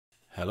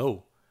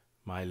Hello,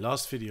 my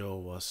last video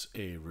was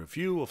a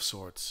review of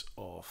sorts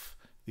of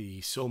the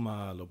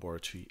Soma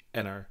laboratory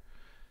Enner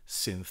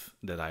synth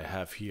that I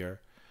have here,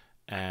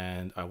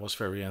 and I was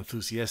very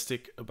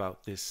enthusiastic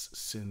about this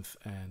synth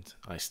and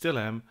I still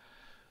am.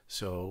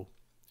 So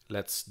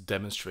let's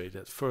demonstrate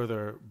that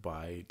further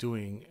by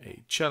doing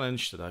a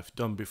challenge that I've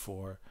done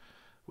before,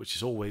 which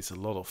is always a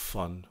lot of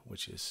fun,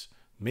 which is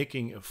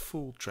making a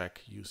full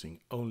track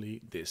using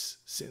only this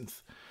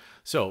synth.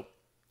 So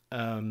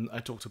I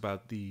talked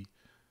about the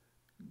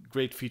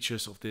great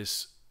features of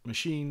this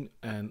machine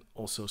and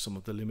also some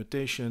of the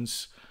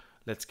limitations.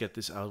 Let's get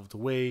this out of the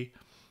way.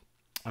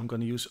 I'm going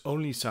to use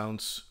only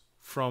sounds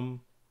from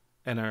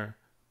Enner,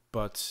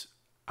 but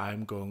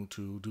I'm going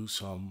to do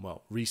some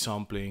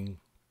resampling,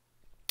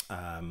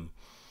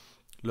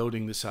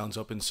 loading the sounds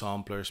up in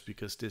samplers,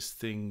 because this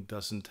thing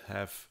doesn't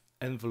have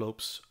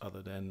envelopes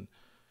other than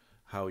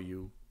how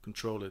you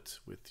control it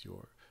with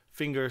your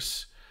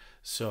fingers.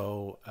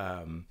 So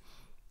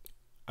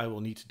I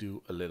will need to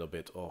do a little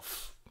bit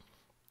of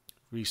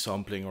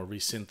resampling or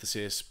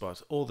resynthesis,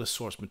 but all the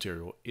source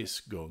material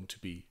is going to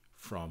be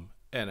from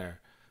Enner.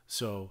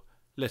 So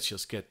let's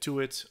just get to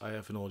it. I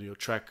have an audio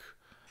track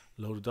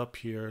loaded up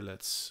here.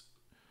 Let's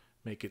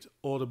make it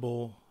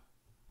audible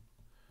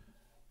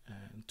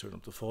and turn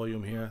up the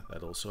volume here.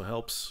 That also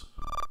helps.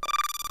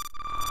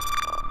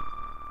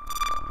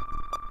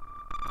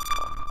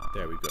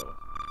 There we go.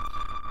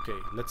 Okay,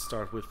 let's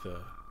start with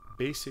the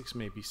basics,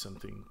 maybe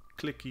something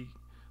clicky,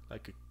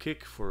 like a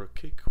kick for a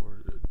kick, or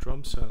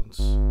drum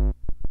sounds.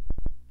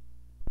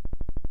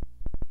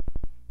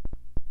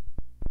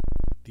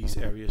 These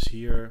areas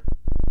here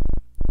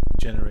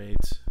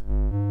generate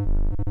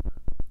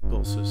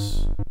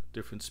pulses,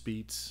 different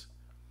speeds,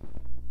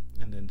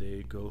 and then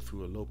they go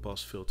through a low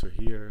pass filter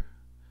here.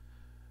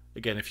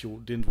 Again, if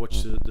you didn't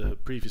watch the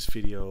previous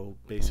video,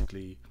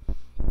 basically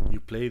you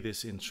play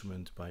this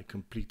instrument by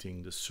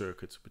completing the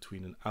circuit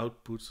between an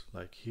output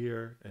like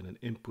here and an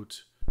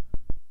input.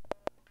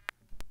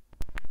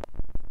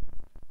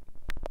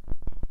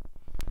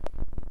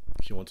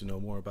 If you want to know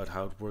more about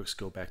how it works,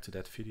 go back to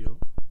that video.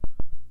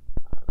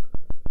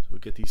 So we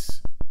get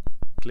these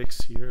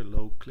clicks here,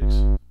 low clicks.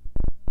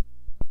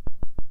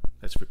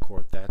 Let's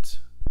record that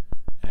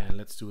and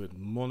let's do it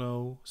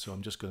mono. So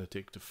I'm just going to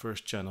take the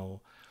first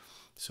channel.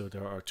 So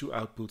there are two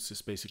outputs.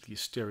 It's basically a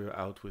stereo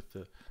out with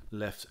the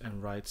left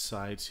and right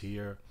sides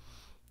here,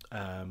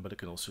 but I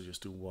can also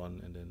just do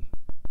one, and then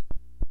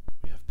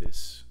we have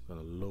this. I'm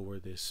going to lower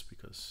this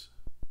because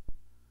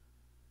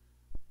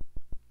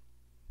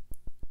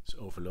it's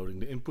overloading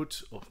the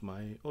input of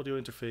my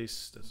audio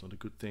interface. That's not a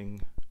good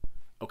thing.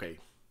 Okay,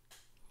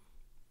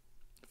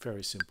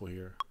 very simple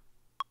here.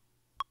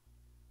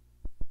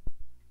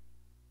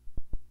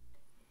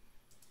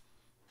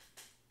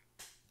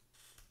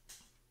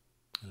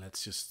 And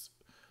let's just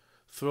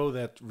throw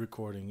that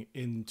recording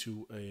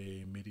into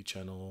a MIDI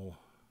channel,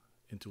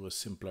 into a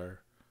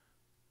simpler.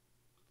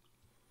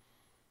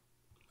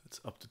 Let's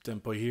up the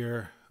tempo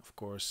here. Of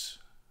course,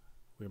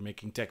 we're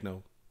making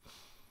techno.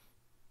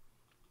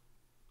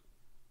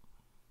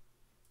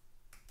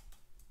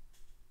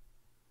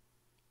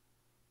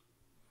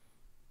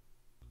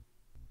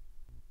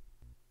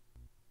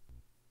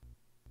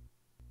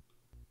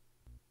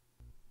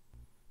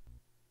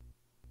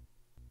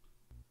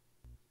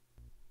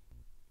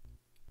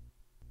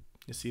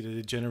 You see that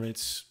it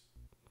generates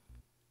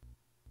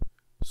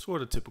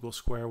sort of typical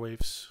square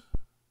waves.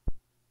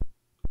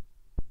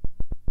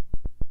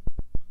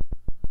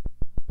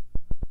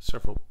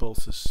 Several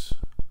pulses.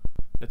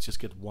 Let's just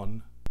get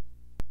one.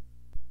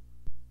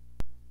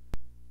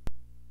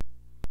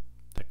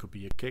 That could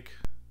be a kick.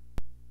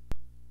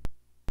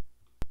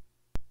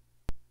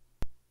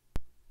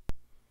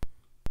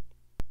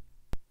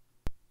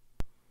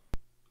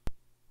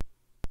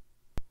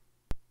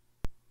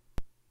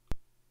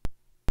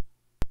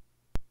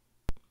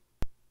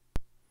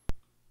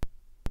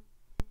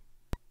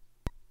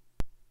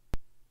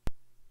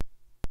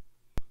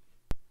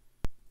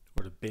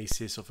 Or the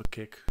basis of a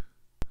kick.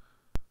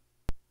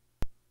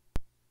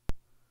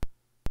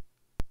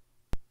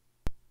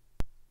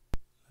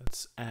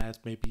 Let's add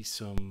maybe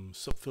some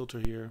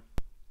subfilter here.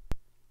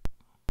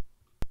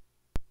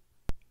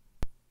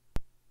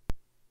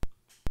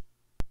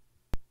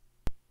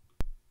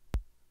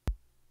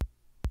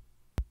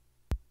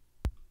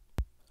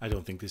 I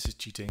don't think this is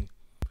cheating.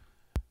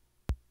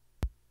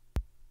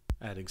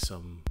 Adding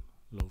some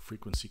low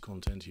frequency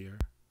content here.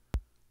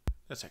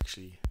 That's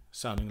actually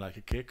sounding like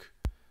a kick.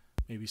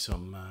 Maybe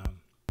some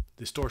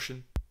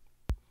distortion,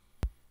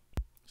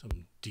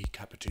 some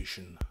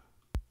decapitation.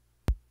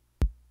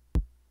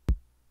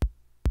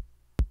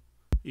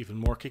 Even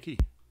more kicky.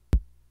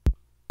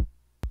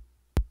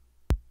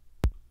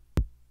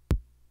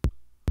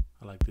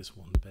 I like this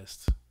one the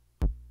best.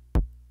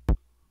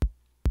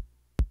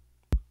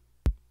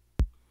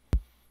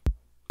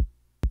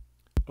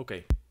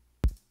 Okay.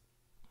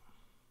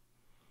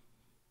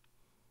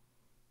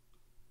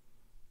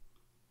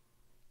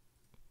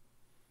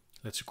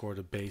 Let's record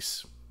a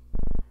bass.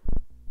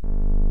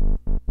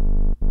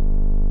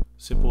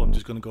 simple. I'm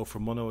just going to go for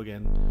mono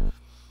again.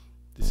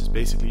 This is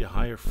basically a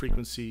higher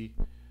frequency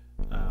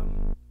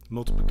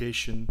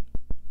multiplication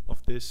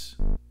of this.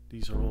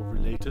 These are all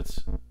related.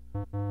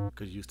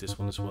 Could use this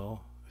one as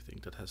well. I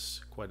think that has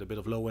quite a bit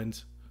of low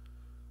end.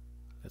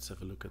 Let's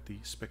have a look at the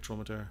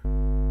spectrometer.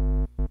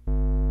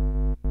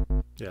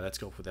 Yeah, let's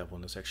go for that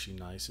one. That's actually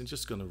nice. And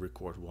just gonna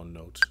record one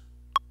note.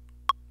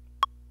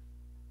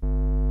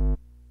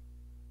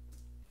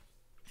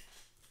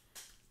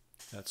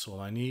 That's all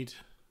I need.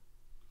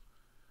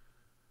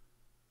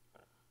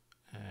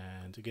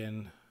 And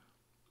again,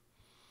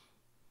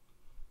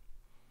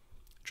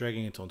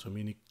 dragging it onto a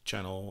MIDI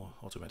channel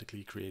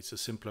automatically creates a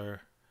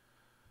simpler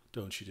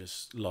 "Don't You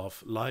Just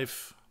Love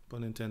Life,"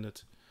 pun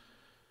intended.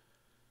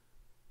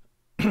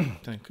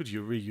 Then could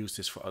you reuse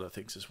this for other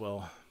things as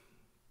well?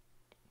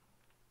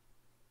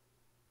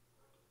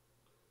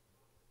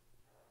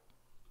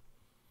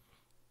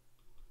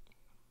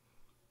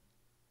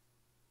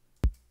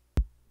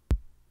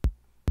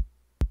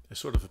 There's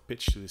sort of a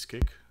pitch to this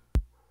kick.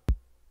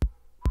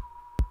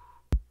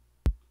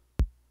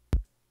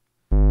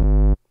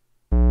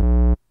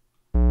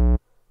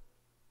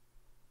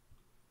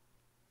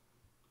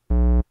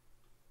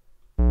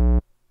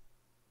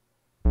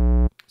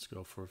 Let's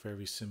go for a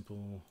very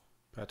simple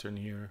pattern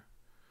here,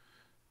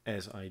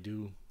 as I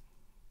do.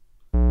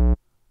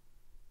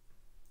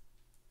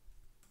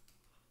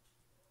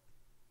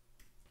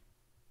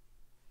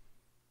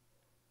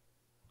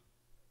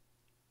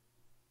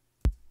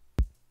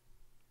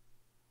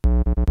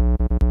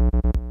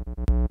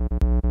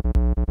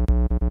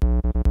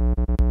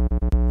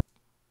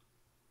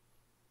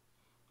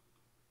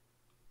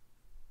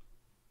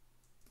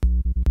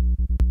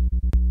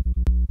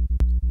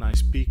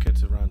 Nice peak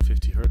at around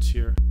 50 Hertz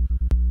here.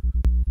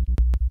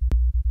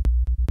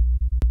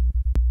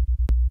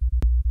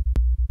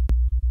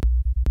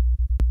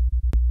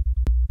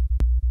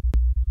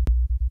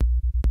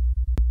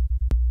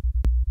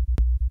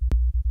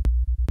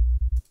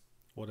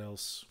 What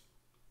else?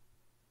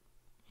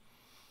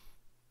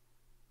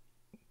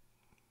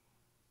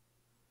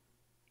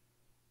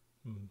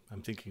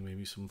 I'm thinking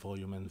maybe some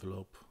volume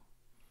envelope.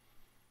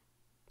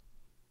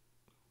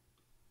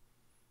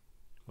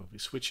 Well, if we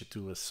switch it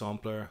to a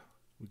sampler,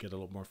 we get a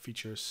lot more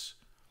features.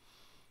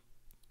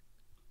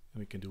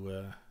 And we can do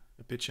a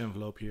pitch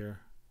envelope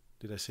here.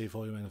 Did I say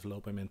volume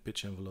envelope? I meant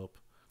pitch envelope.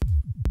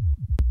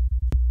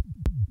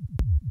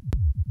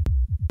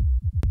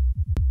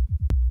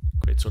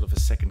 Create sort of a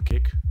second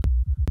kick,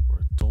 or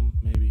a tom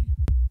maybe.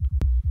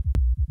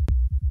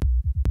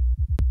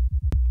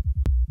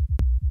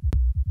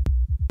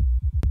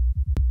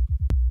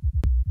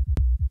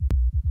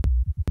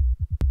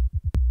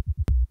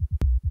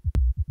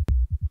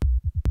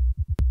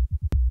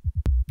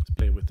 Let's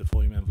play with the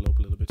volume envelope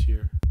a little bit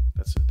here.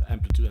 That's the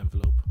amplitude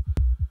envelope.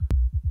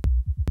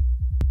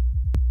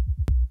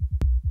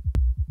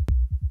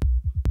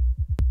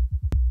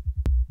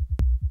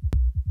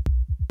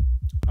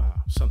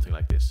 Something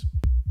like this.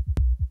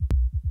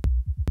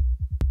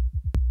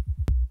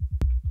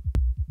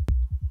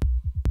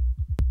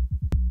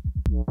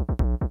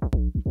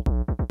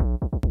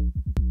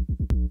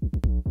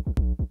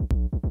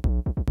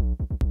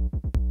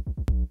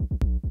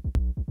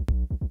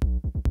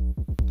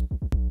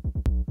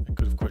 I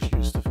could of course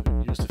use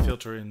the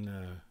filter in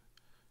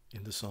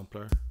the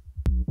sampler.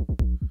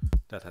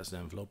 That has the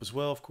envelope as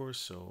well, of course,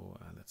 so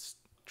let's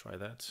try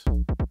that.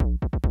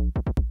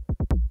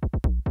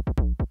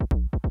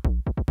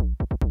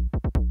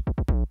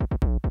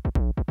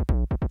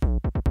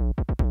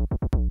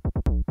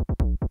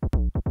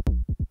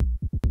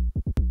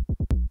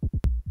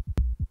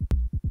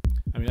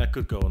 I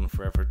could go on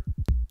forever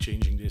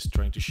changing this,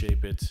 trying to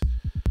shape it.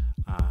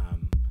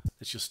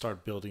 Let's just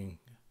start building,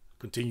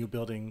 continue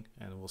building,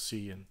 and we'll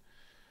see, and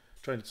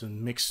try not to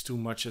mix too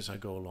much as I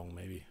go along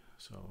maybe.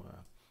 So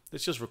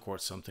let's just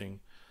record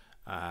something.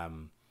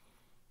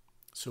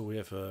 So we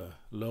have a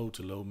low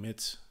to low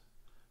mid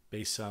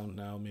bass sound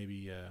now,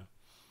 maybe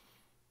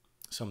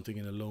something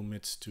in a low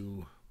mid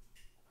to,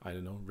 I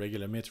don't know,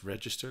 regular mid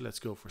register. Let's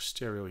go for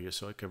stereo here,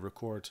 so I can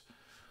record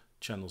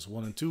channels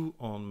 1 and 2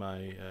 on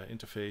my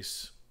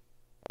interface.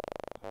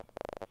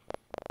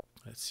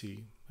 Let's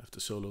see, I have to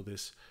solo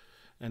this.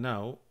 And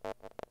now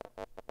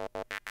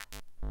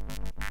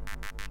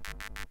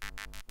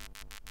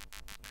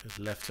there's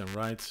left and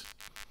right.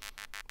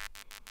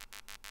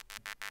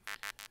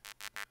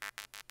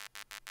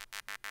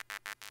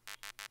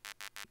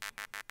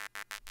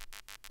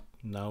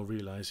 Now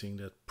realizing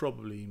that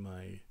probably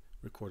my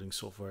recording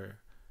software,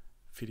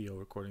 video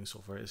recording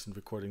software, isn't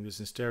recording this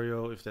in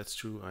stereo. If that's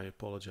true, I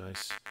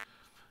apologize.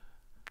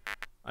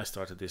 I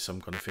started this, so I'm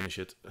gonna finish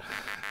it.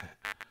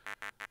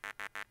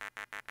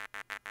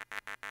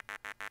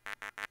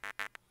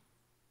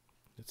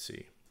 Let's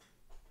see.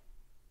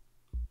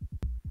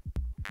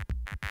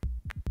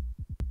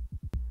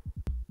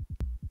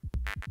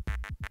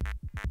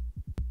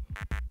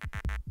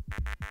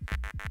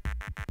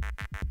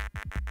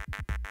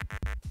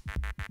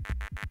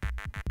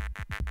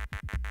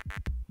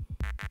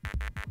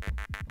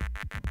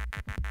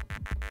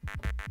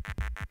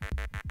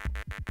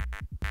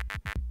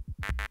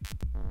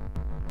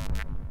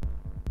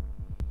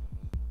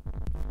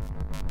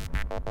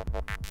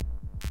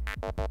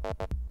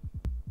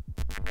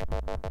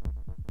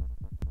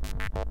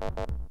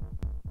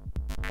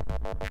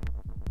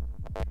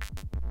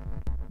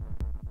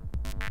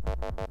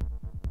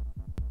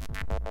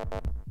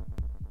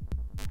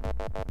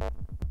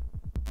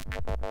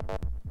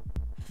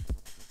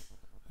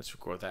 Let's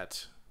record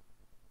that.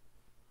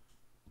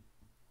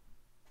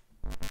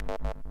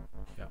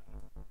 Yeah.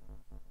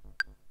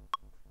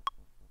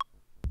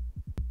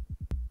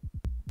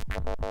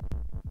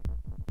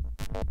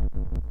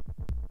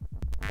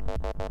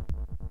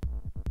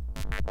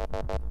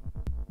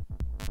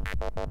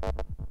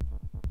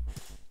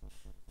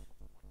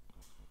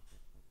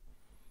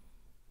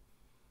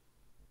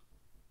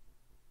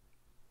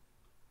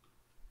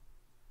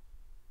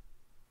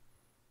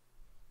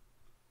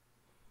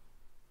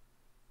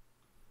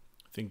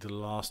 I think the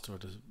last or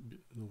the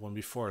one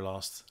before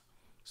last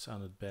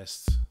sounded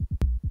best.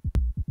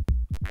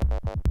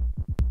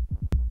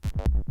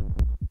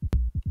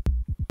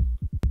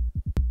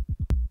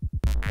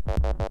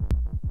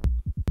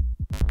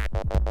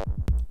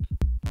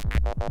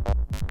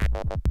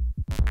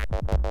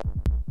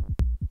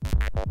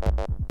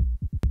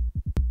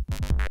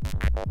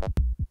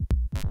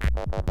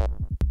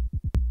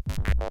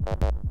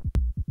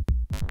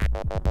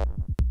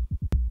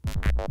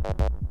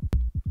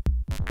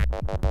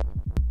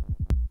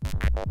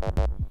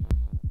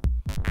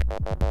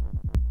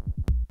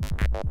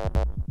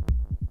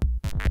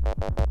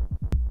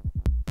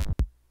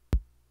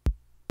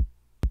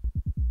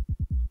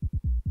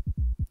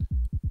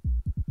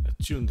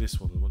 Tune this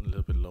one a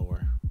little bit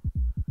lower.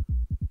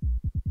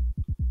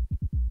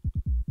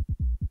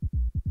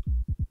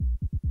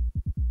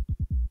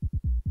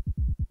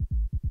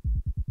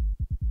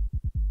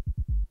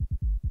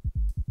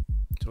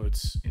 So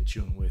it's in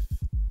tune with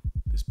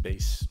this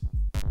bass.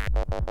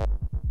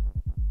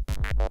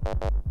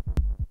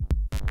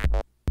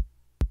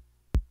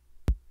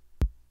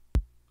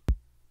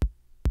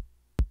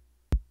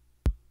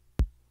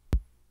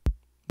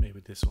 Maybe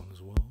this one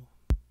as well.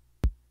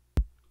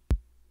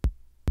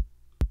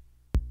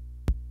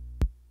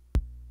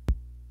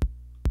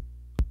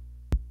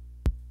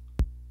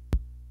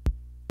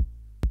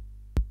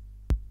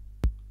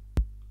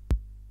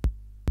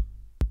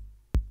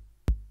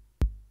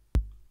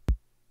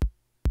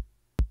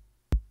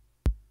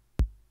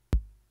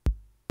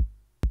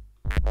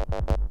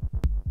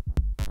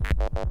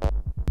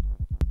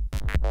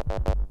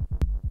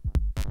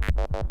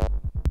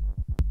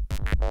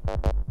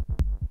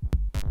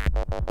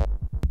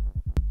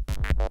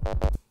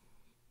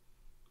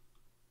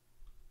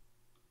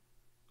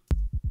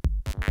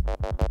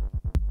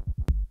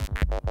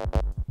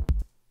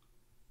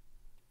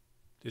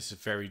 This is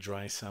very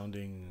dry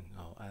sounding.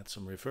 I'll add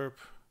some reverb.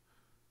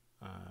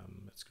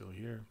 Let's go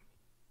here.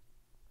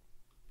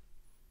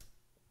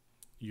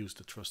 Use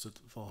the trusted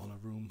Valhalla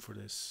room for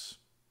this.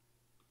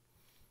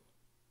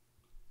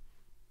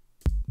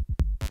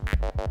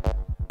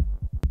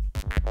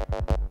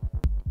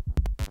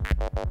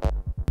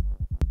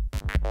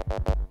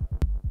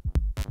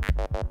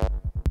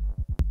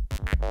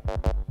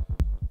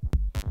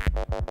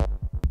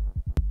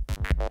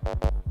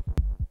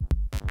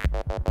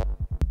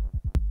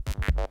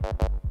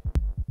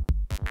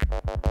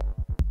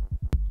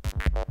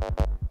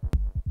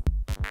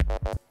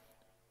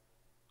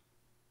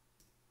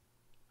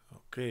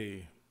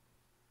 Okay,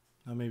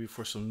 now maybe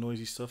for some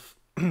noisy stuff,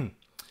 the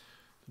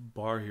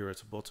bar here at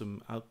the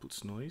bottom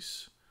outputs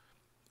noise,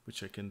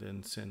 which I can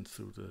then send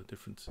through the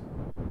different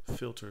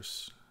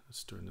filters.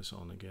 Let's turn this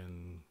on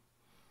again,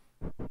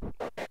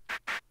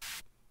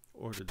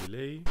 or the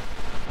delay.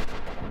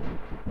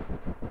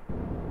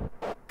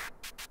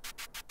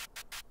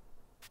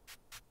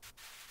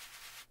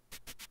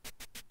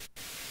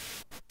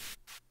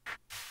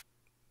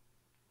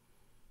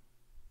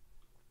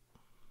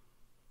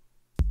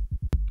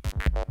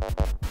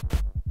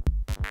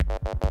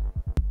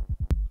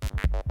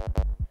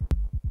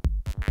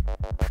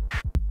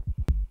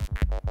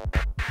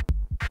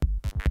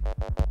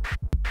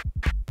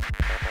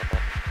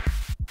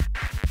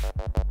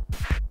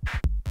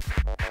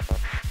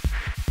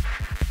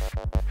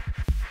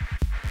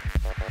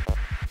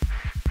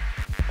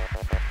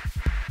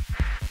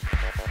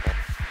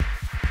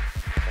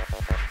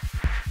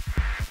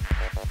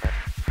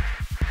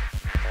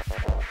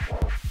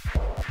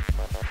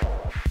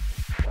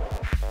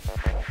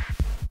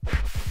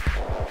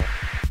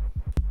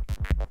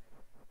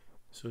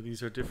 So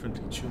these are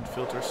differently tuned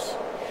filters.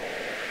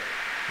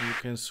 And you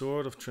can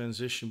sort of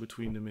transition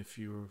between them if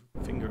your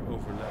finger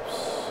overlaps.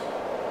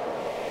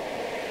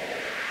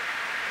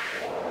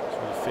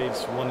 So it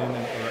fades one in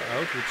and other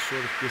out, which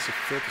sort of gives a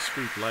filter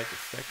sweep-like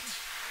effect.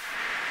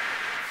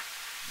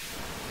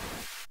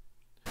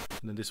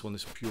 And then this one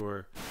is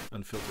pure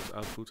unfiltered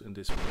output, and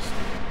this one is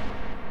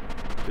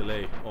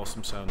delay,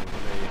 awesome sounding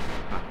delay.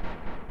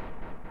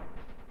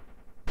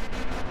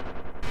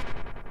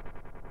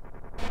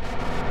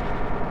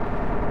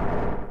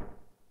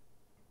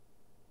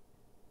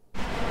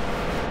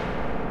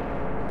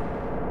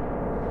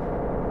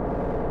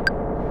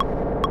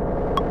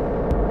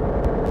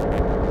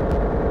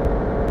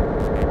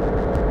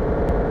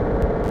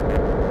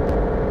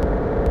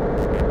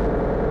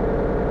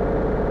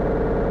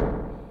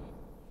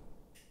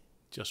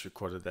 just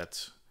recorded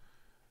that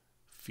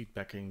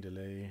feedbacking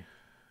delay.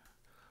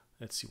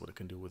 Let's see what I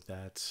can do with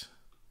that.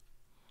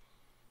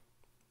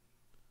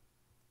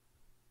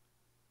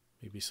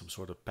 Maybe some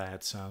sort of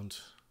pad sound.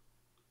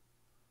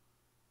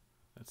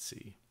 Let's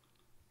see.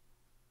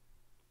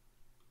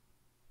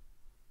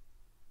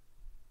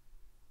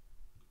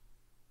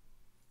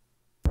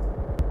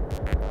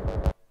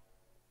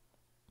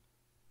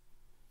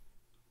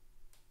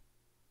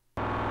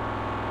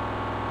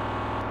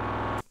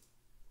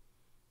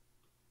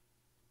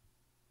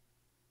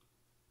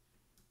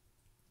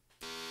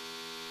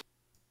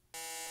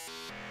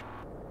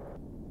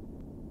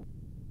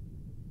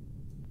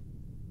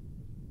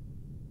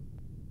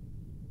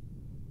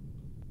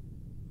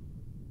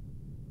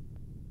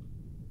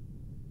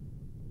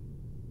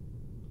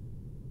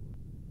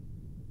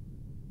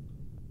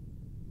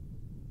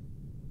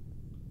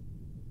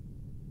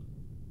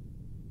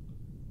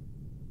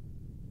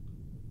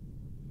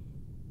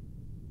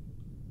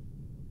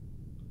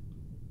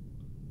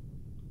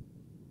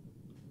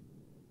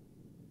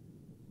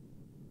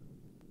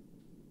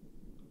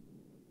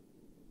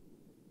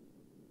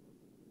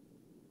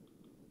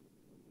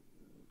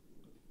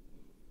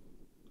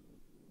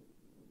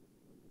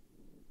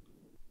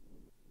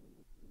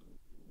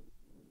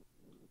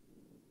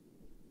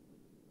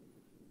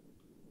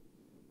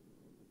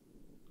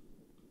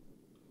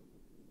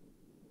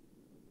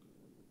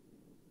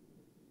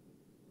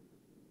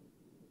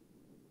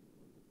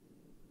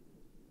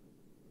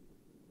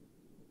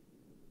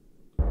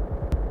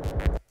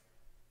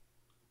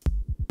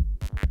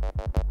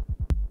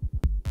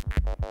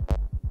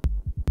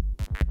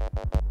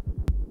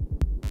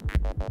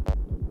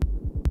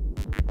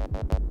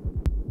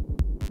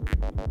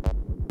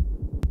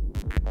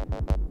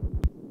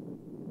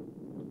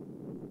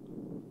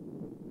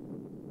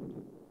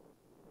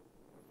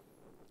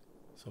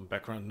 Some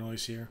background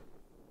noise here.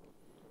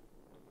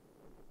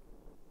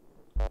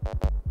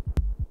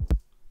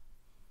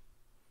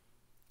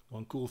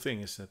 One cool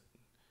thing is that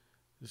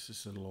this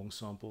is a long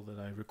sample that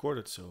I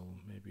recorded, so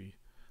maybe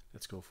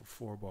let's go for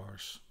 4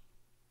 bars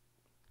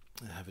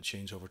and have it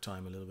change over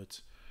time a little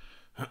bit.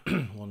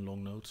 One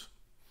long note.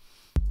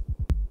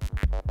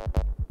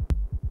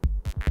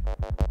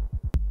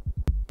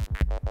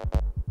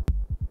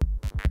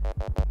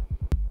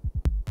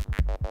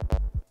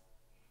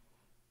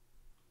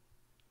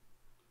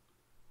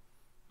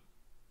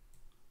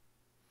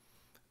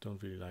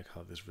 Don't really like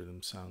how this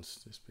rhythm sounds,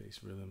 this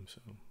bass rhythm,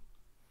 so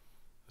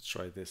let's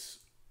try this.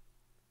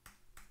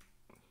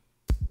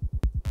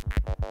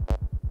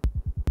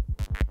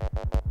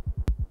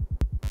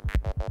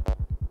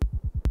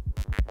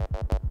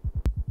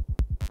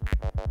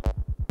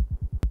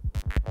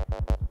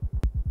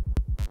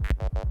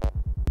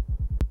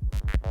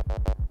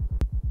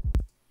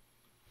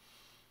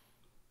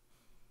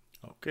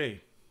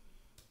 Okay,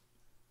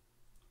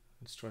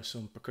 let's try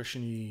some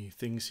percussion-y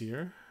things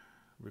here.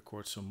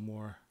 Record some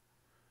more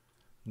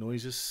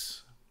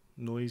noise.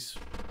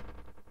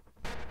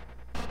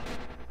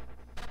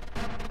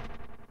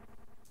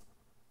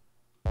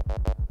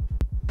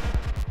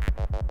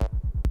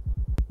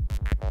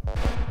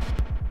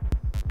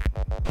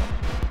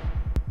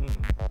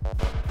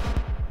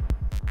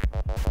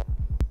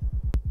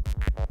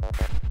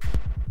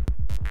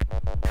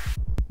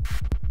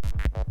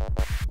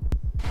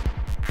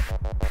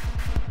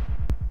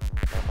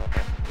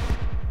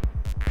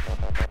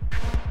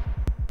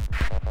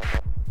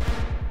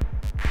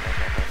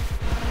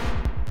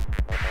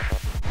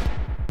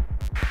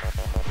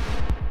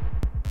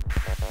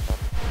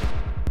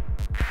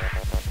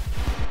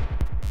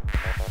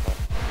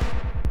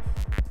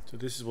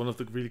 This is one of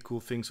the really cool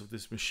things of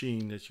this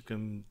machine, that you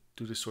can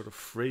do this sort of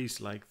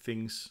phrase-like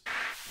things.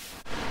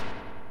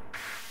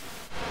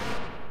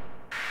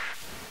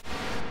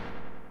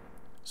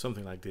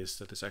 Something like this,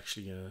 that is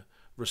actually a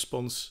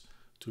response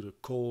to the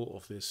call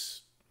of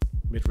this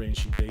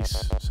mid-rangey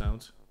bass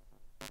sound.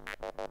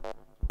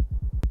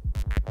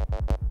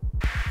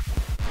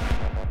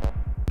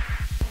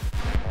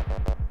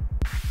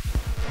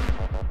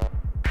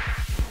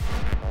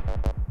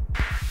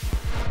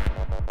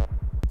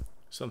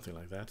 Something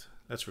like that.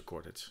 Let's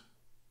record it.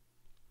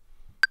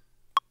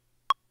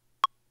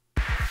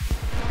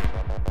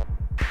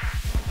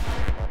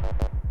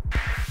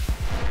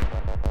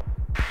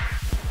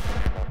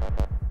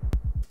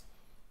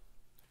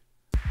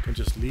 You can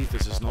just leave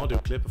this as an audio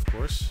clip, of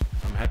course.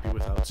 I'm happy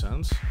with how it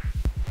sounds.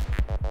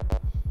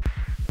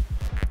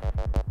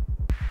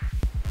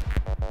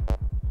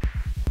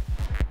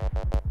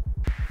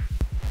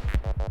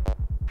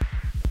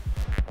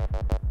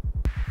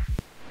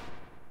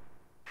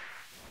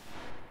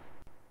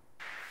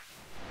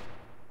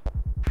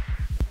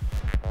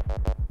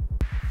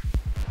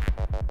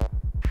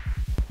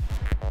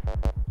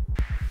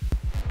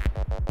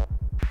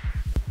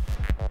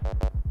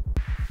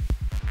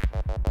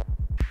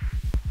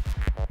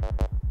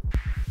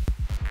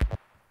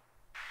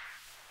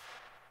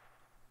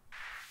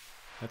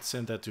 Let's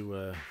send that to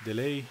a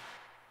delay,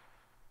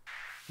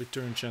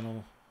 return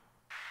channel.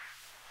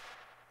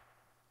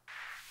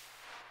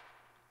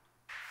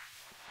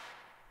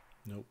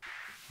 Nope,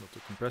 not the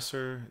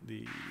compressor,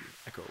 the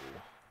echo.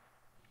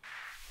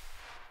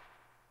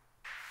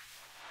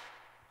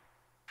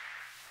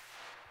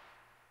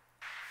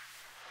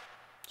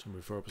 Some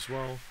reverb as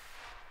well.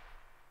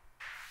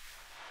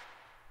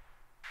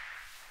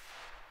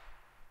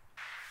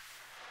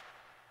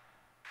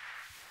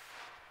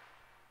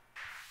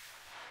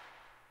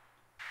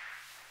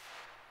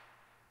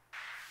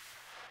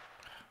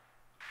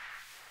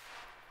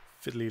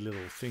 Fiddly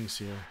little things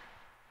here.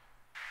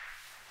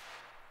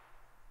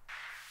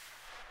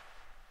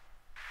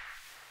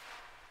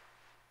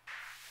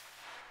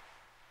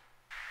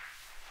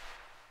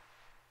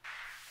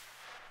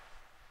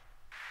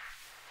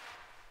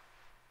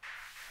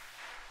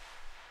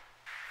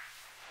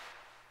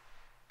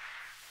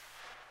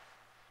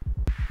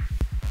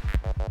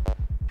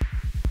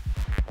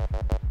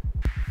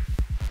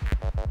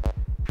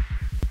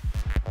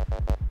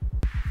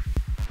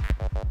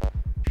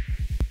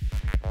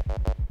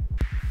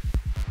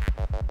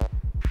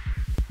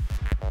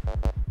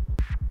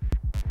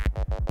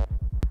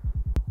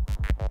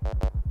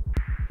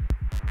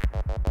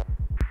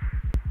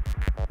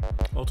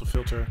 Auto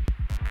filter.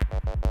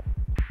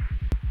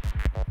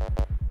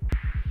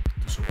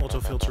 Do some auto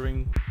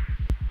filtering.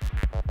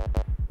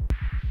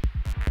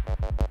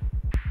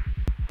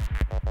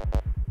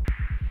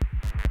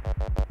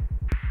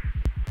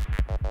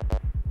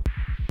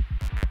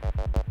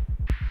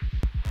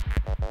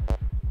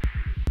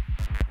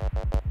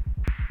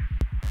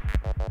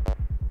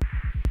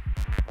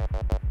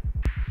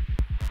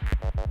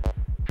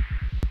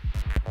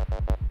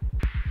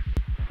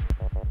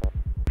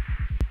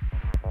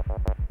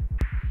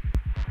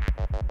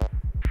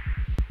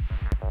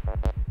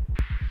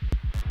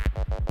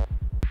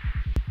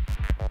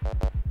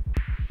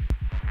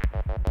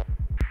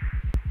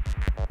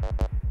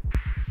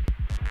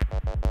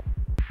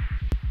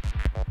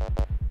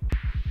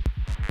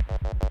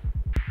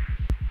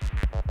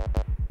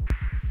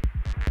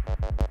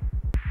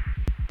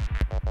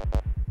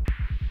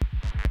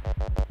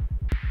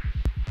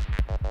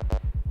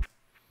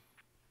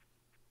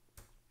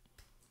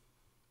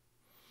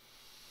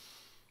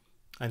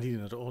 I need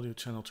another audio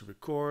channel to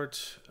record.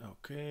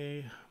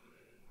 Okay.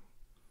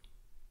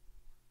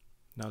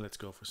 Now let's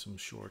go for some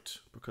short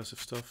percussive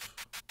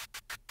stuff.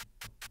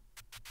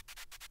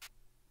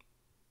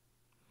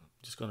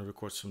 Just gonna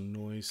record some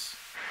noise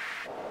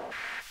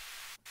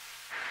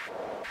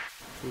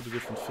through the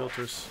different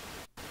filters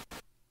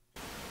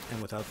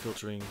and without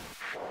filtering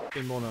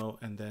in mono,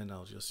 and then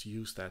I'll just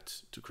use that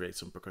to create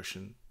some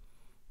percussion.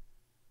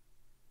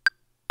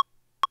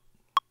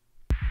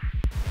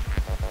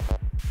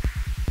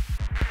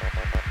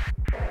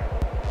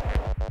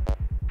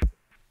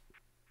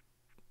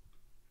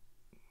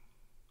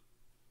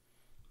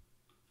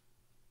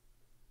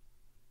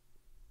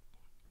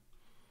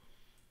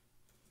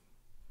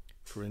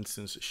 For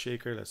instance, a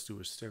shaker. Let's do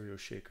a stereo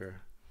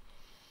shaker.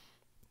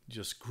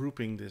 Just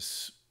grouping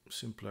this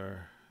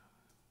simpler.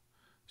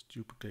 Let's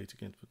duplicate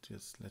again, but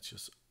let's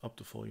just up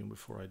the volume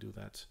before I do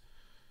that.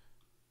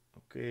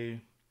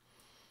 Okay.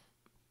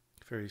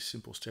 Very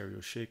simple stereo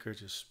shaker.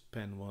 Just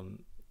pan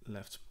one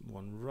left,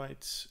 one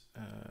right.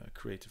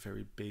 Create a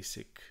very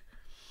basic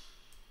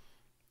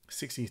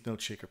 16th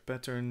note shaker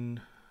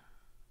pattern.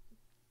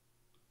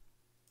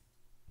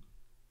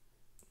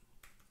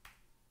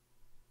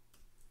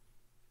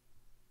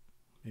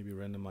 Maybe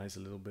randomize a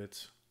little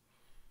bit.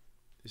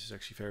 This is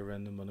actually very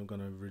random, but I'm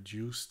going to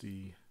reduce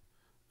the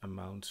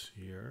amount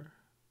here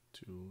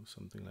to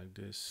something like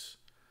this.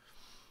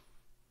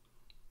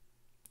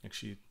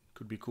 Actually, it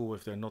could be cool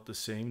if they're not the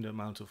same, the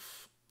amount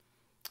of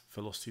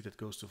velocity that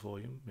goes to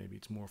volume. Maybe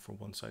it's more for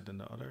one side than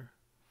the other.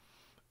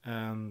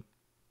 And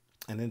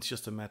then it's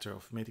just a matter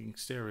of making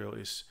stereo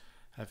is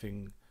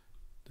having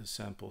the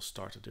sample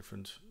start at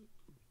different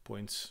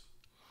points.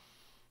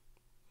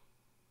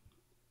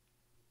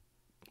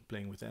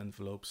 Playing with the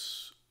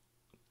envelopes.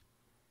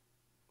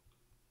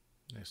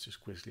 Let's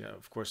just quickly.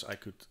 Of course, I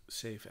could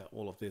save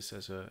all of this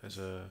as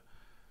a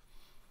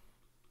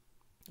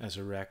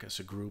rack, as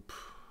a group.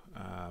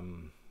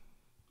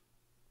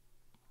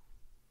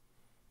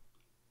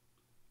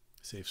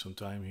 Save some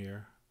time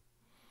here.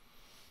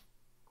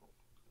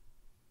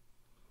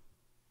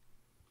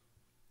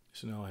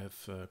 So now I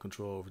have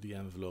control over the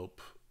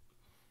envelope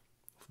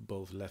of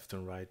both left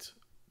and right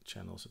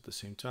channels at the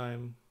same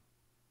time.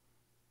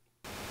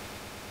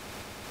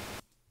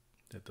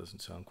 That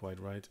doesn't sound quite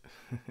right.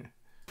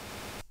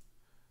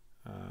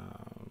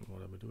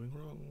 What am I doing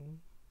wrong?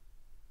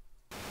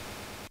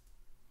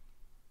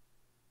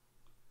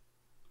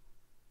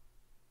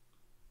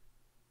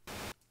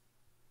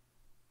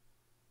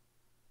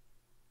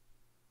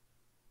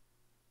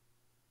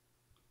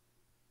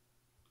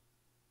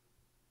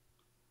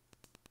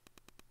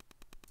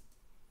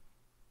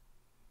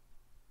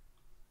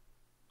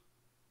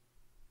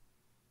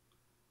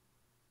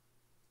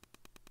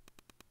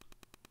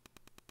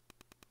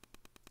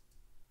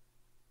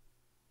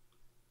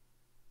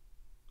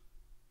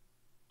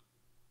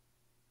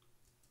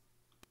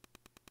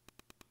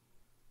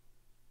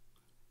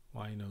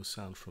 Why no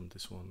sound from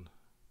this one?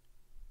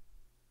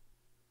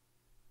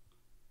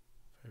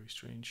 Very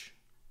strange.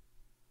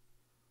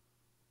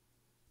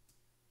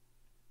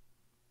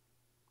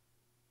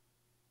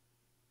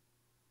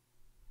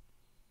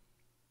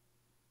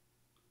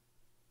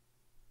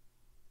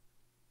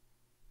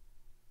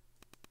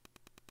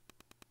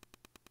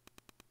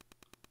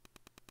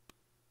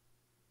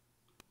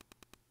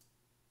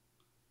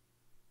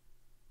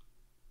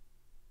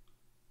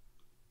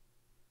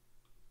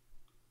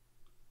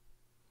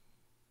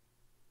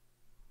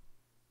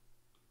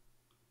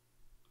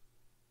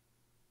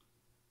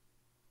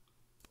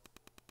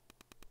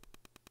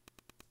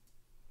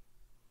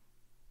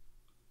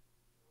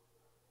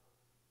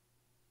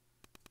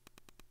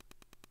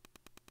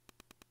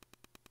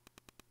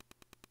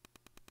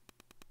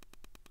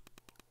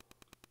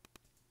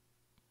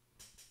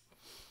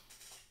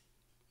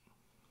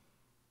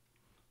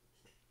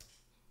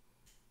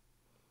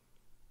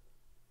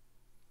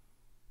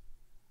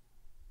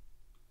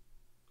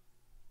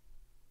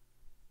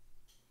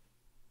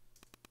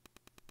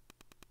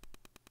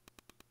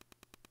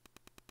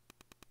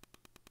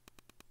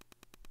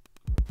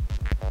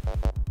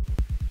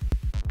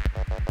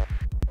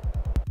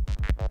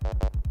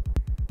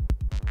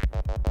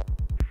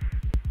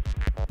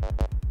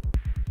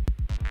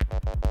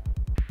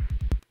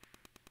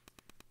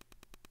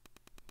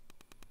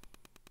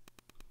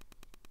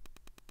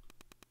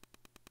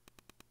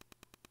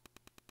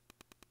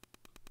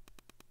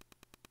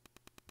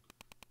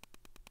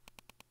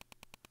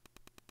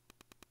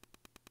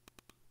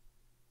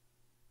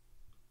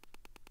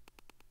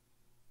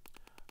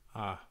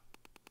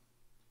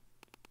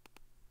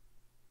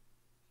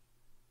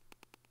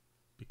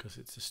 Because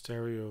it's a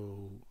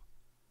stereo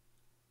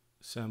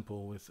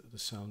sample with the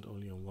sound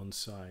only on one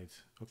side.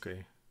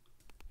 Okay,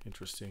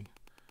 interesting.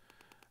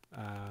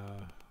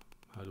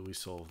 How do we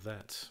solve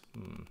that?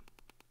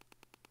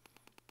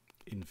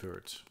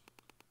 Invert.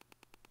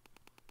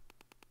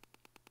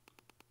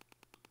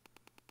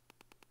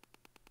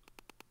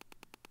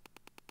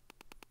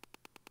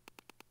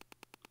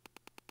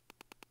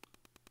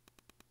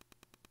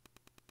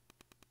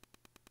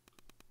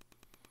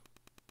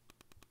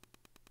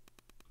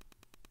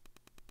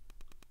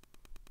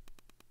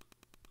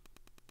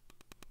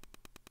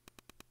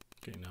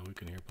 Okay, now we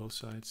can hear both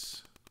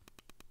sides.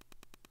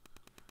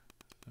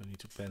 I need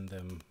to bend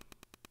them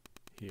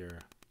here.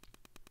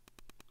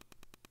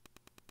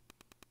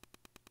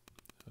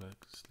 So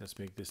let's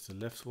make this the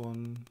left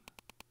one,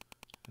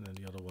 and then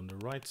the other one the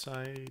right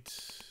side.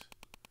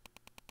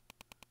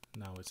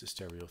 Now it's a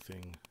stereo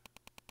thing.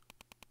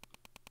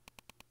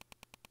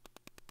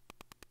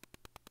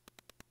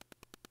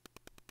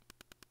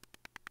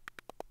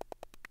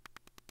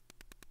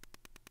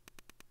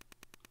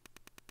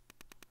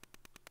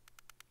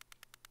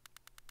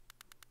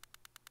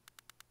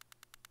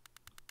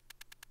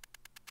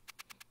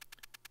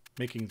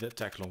 Making that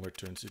tag longer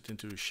turns it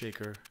into a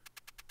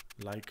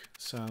shaker-like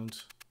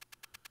sound.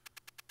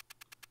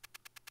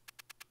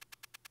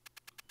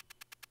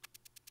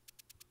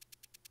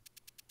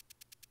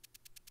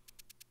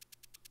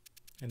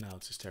 And now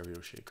it's a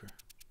stereo shaker.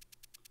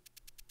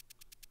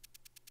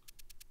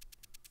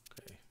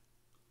 Okay.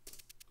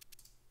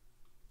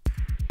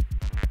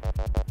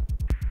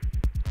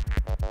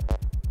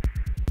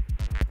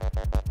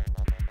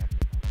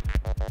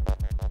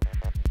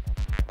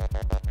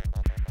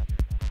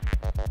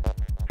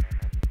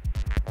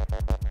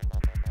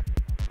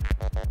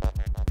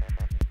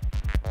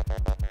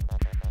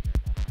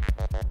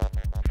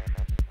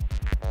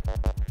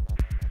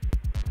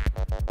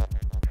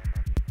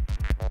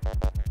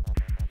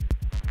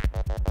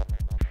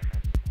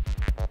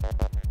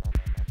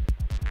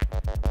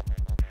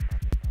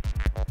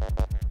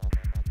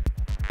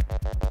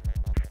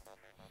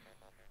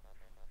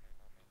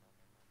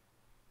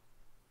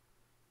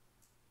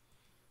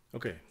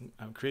 Okay,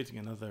 I'm creating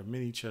another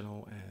mini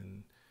channel,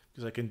 and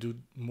because I can do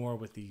more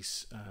with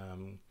these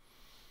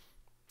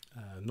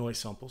noise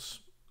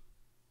samples.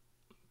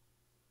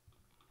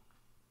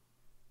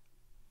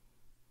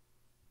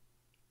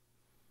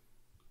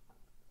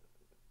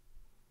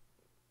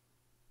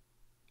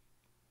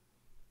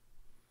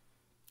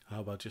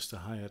 How about just a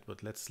hi-hat,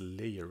 but let's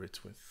layer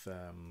it with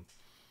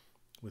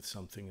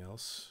something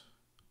else.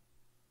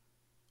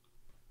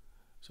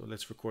 So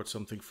let's record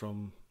something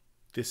from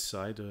this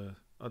side,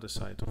 other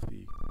side of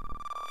the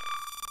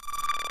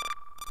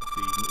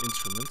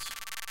instrument.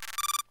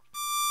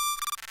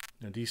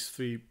 Now these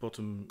three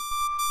bottom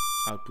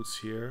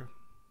outputs here,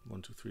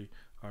 1, 2, 3,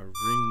 are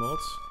ring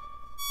mods.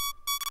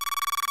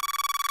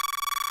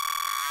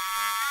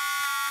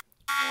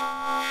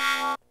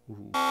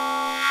 Ooh. I'm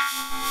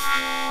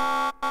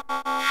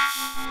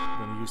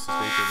gonna use this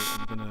later, but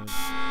I'm gonna, let's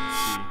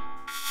see,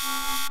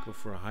 go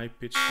for a high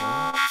pitched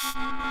one.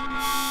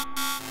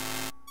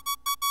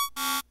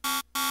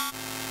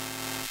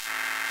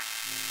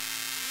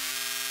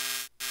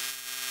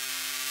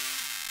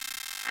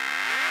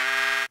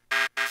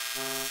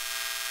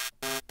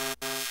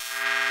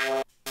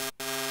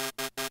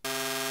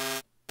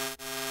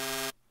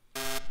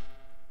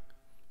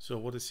 So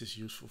what is this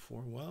useful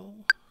for?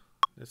 Well,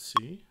 let's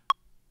see.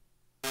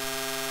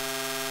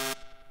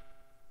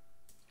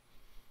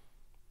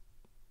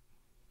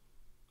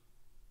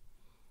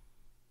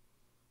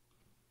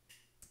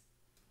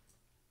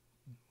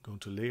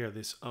 to layer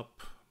this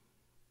up.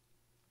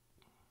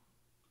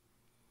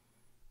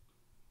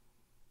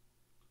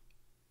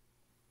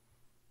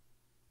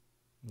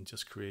 And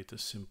just create a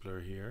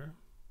simpler here.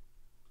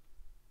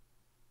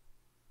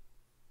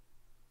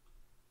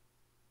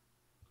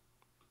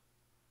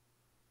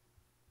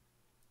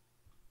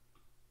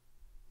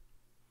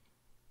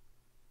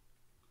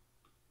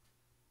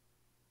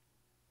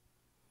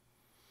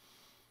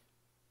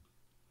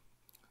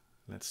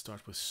 Let's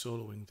start with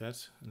soloing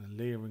that and then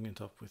layering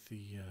it up with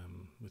the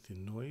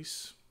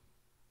noise.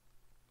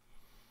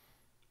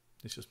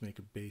 Let's just make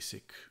a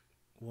basic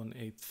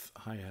 1/8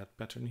 hi-hat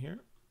pattern here.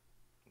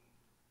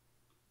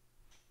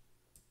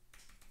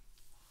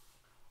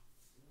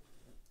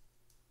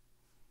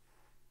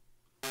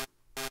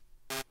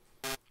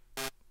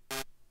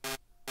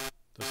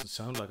 Doesn't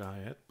sound like a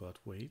hi-hat, but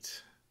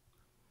wait.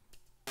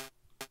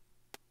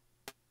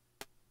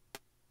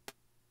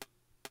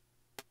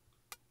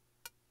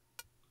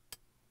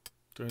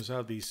 Turns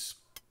out these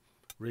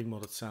ring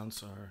modded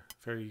sounds are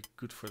very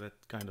good for that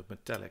kind of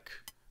metallic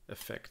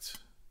effect.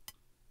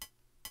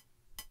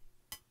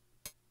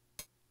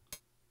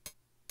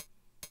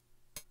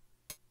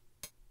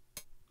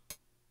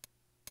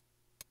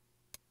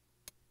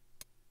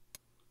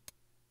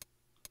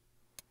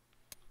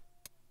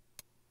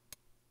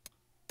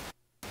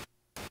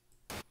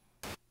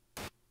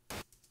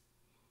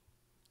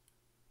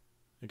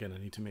 Again, I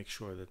need to make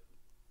sure that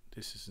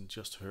this isn't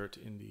just heard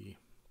in the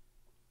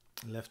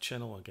left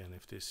channel. Again,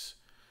 if this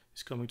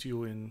is coming to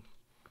you in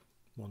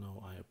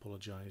mono, I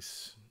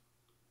apologize.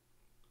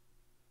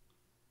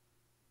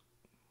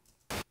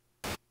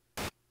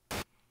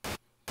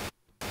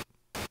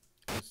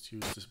 Let's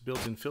use this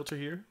built-in filter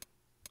here.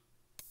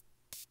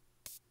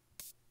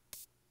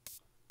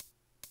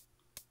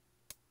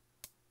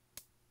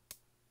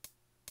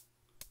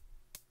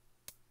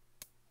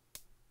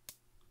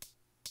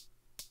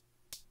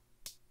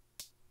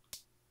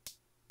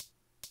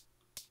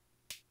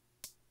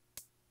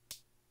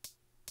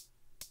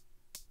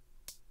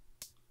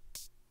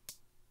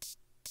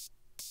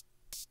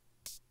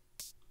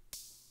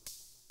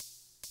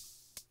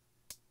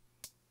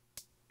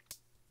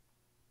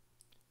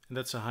 And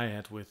that's a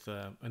hi-hat with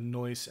a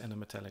noise and a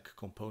metallic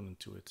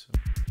component to it.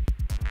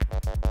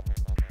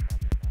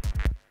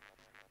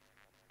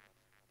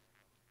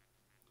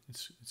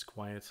 It's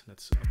quiet.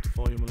 Let's up the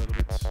volume a little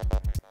bit.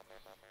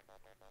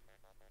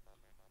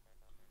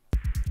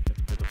 Get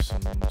a bit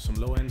of some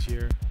low end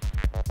here.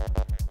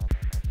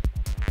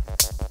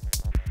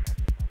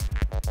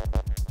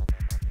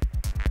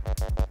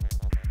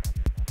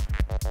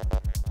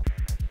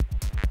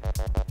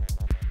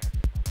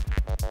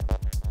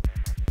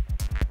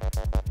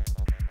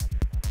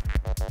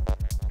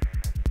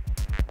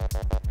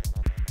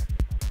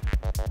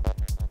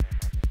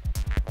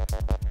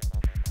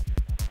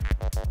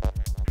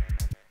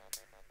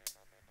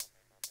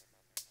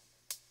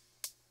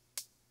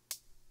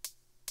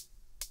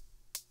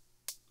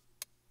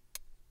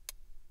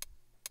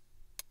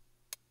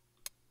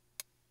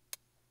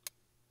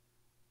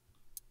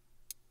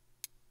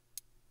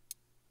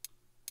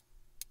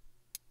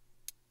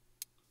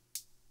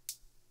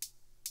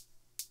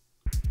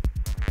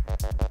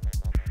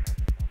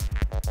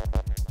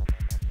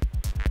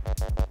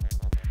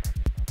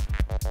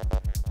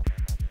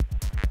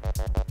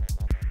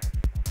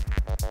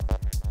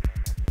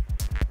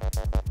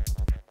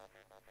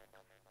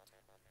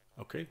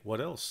 Okay,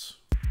 what else?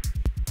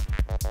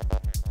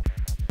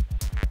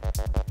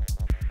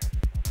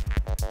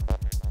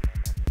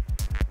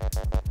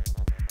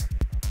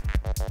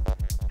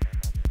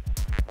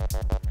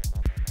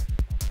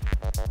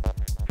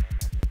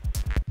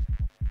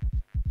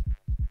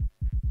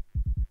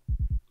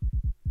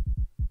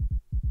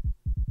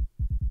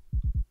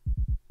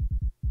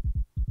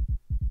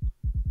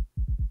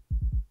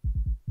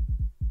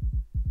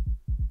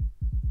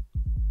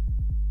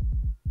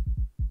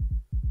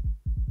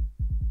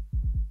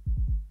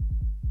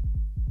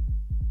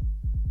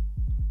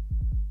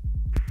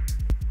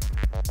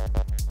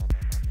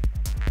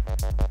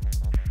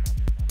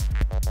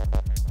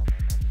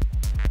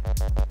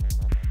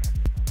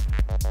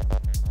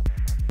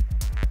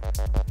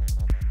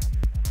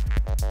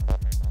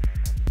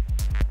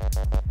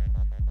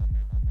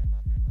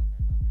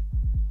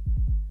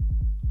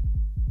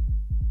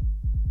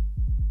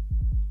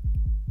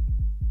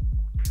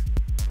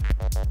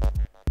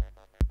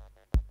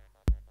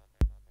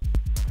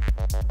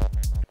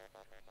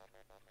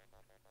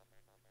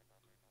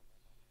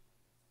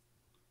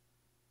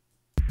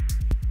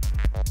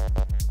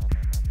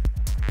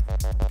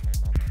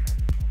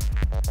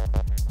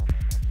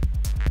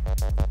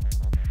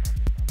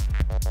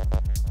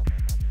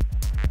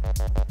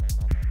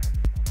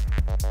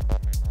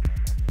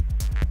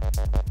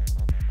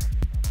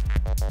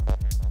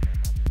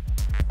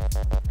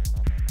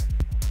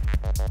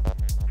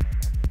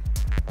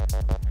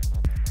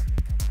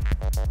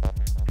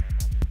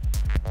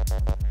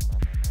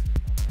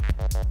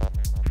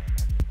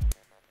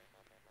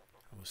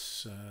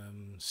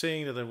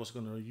 Saying that I was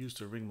going to use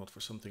the ring mod for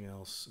something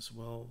else as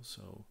well,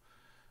 so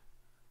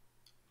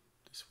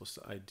This was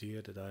the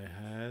idea that I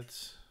had.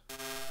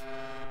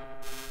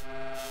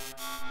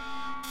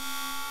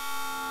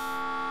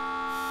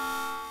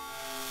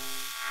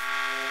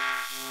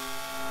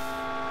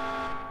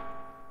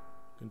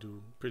 Can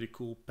do pretty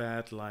cool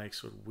pad-like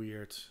sort of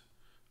weird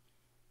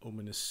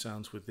ominous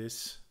sounds with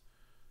this.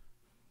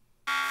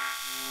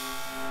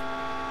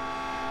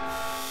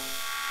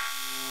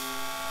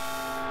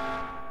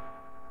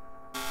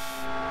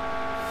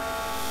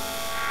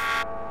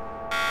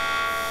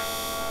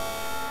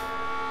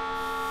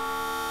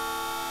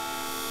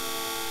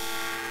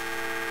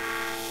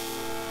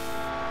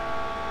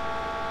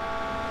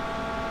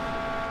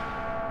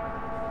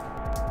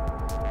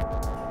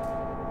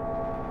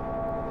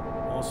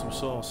 Awesome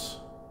sauce.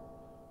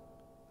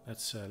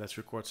 Let's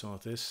record some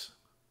of this.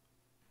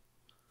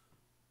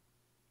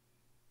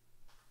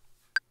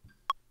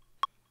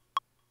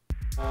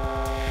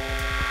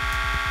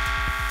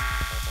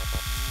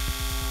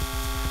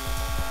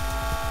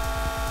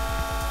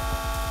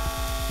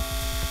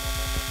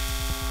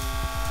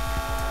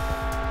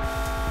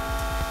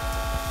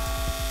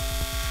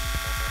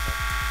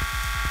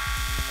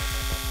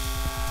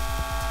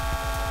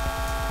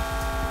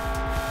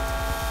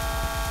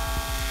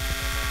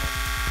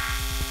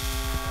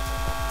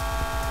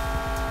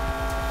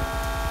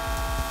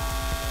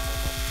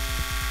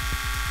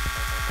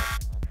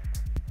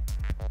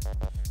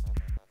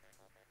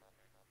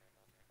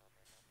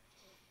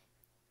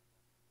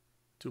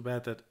 Too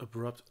bad that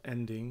abrupt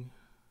ending.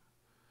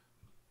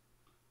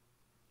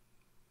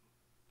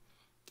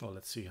 Oh,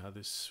 let's see how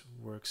this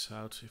works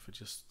out if I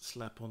just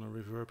slap on a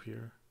reverb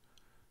here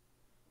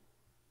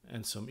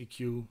and some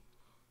EQ,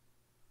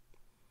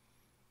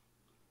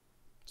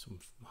 some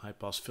high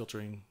pass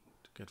filtering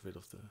to get rid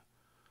of the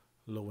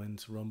low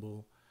end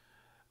rumble.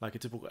 Like a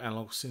typical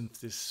analog synth,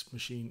 this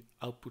machine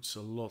outputs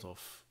a lot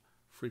of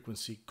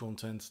frequency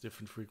content,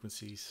 different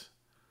frequencies.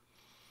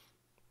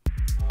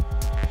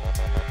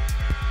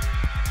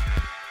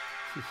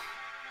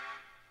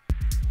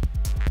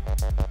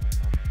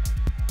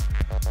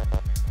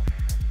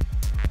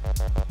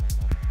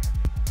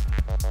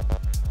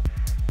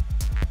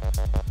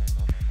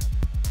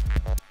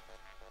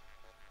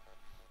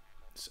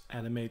 Let's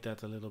animate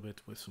that a little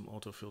bit with some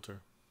auto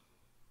filter.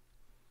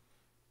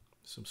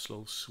 Some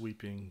slow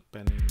sweeping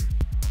panning.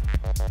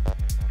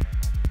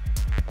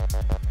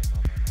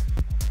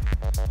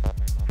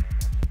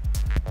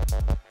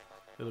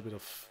 A little bit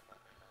of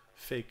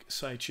fake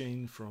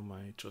sidechain from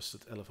my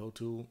trusted LFO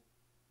tool.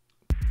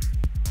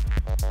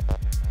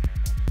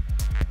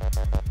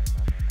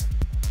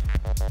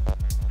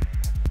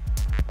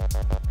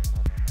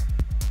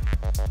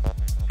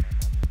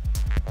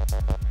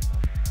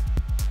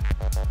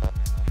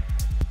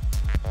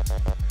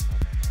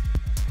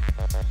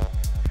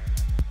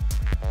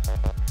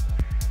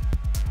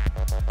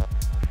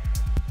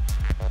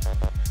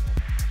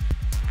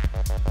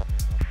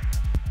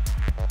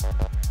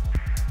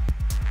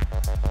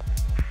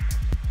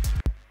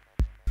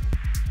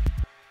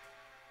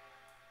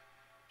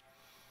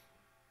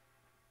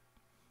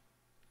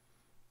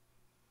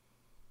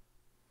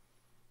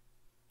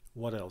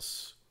 What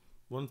else?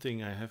 One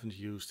thing I haven't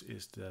used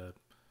is the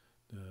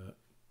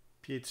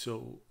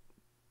piezo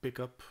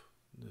pickup,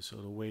 so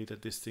the way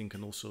that this thing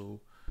can also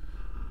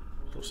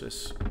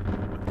process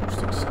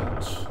acoustic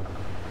sounds.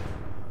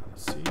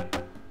 Let's see.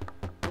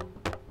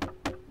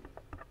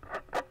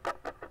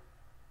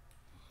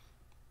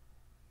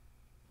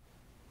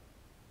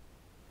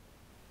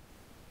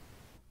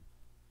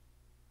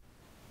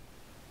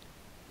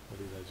 What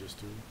did I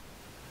just do?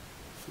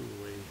 Threw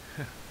away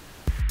the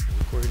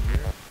recording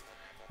here.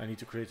 I need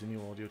to create a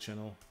new audio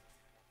channel.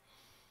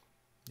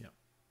 Yeah.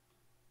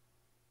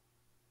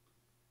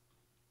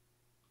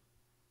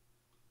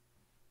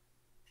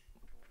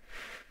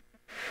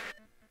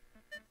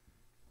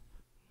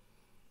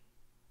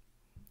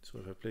 So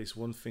if I place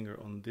one finger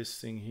on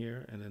this thing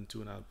here and then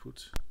to an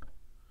output,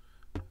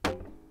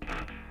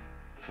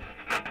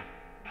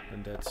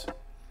 and that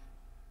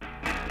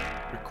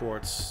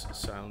records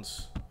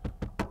sounds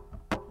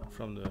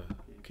from the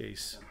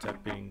case,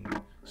 tapping,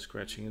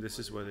 scratching. This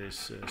is where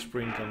this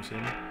spring comes in,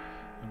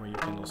 and where you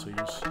can also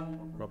use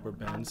rubber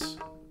bands.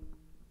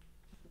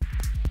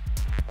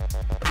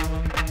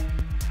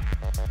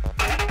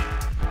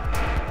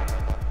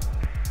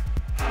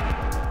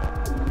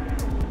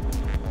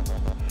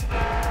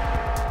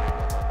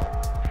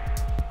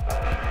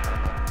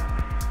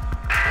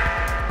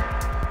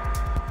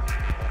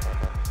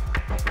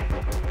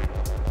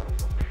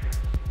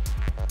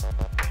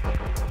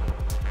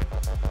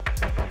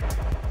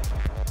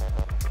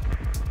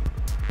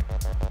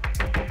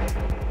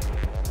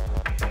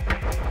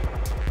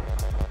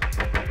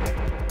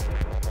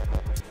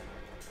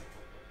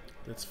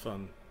 That's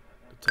fun.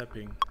 The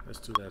tapping, let's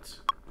do that.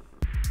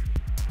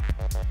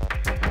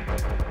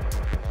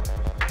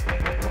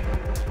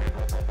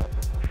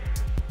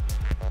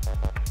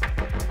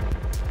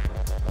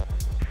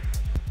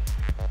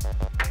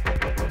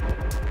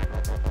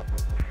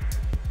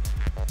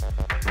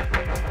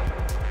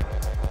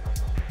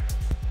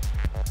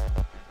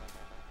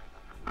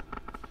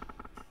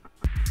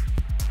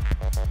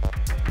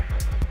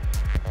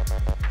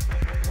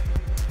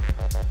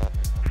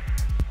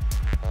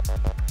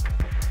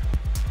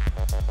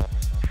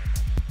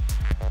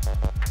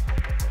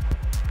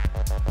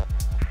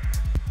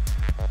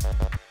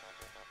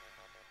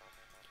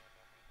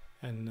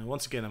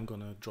 once again, I'm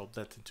gonna drop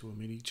that into a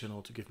MIDI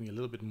channel to give me a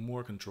little bit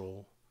more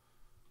control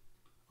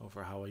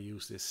over how I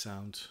use this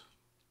sound.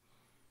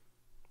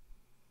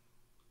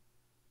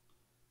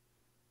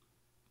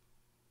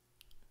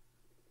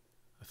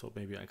 I thought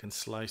maybe I can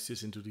slice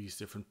this into these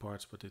different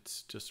parts, but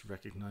it's just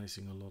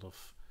recognizing a lot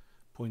of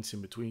points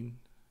in between.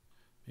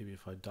 Maybe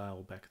if I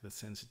dial back the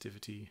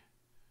sensitivity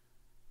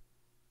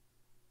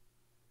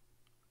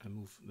and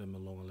move them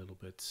along a little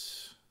bit.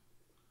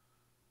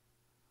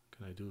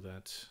 Can I do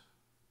that?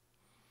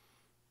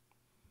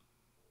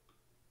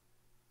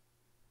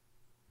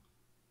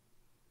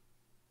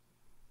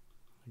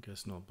 I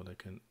guess not, but I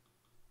can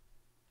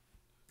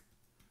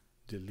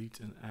delete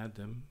and add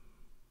them.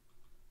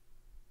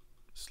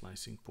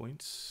 Slicing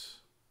points.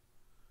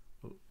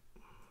 Oh.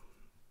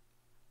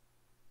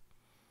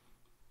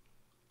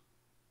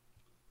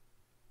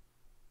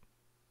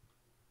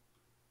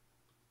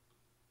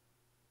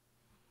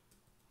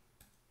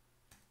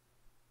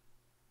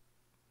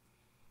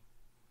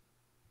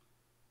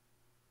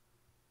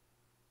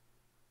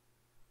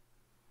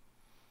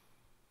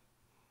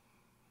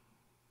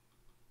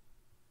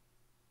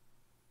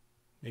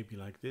 Maybe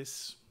like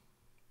this.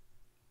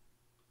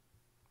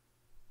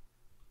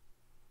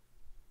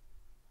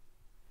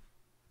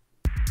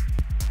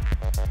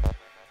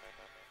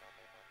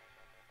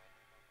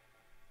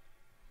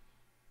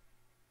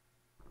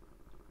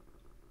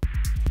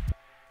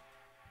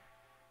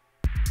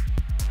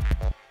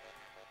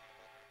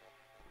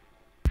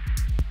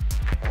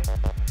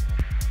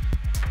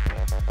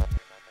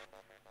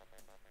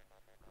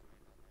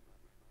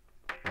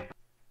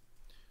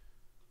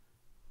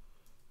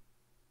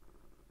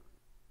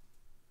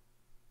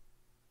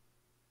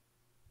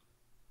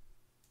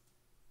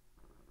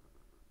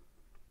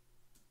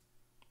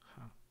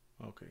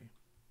 Okay.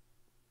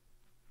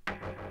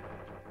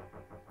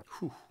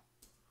 Whew.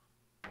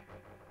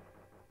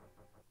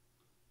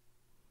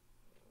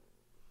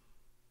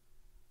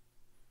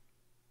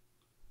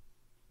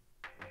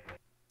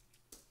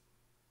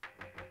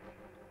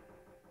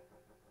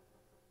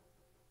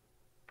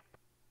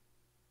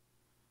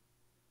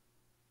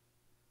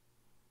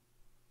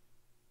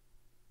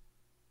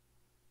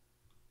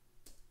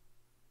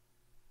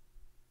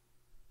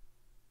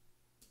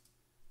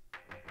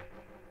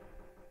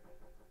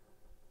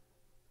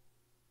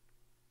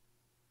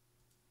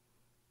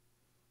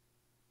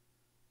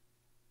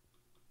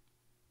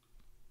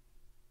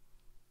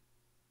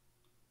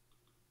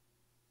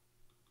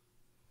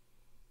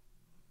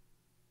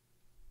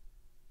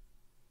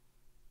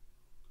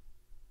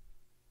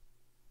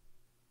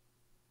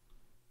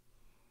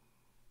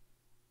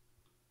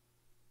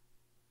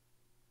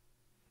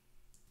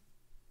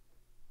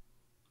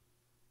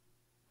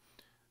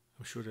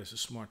 I'm sure there's a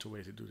smarter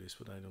way to do this,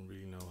 but I don't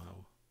really know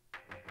how.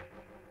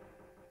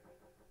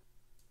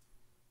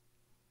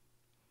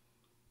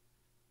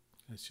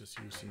 Let's just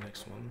use the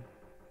next one.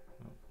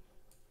 Oh.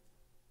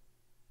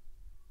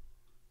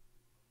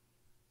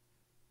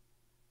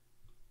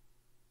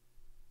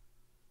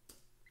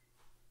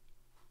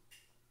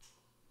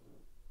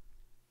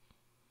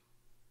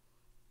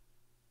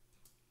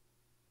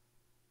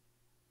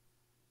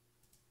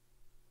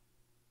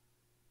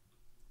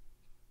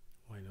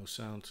 Why no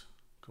sound?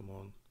 Come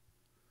on.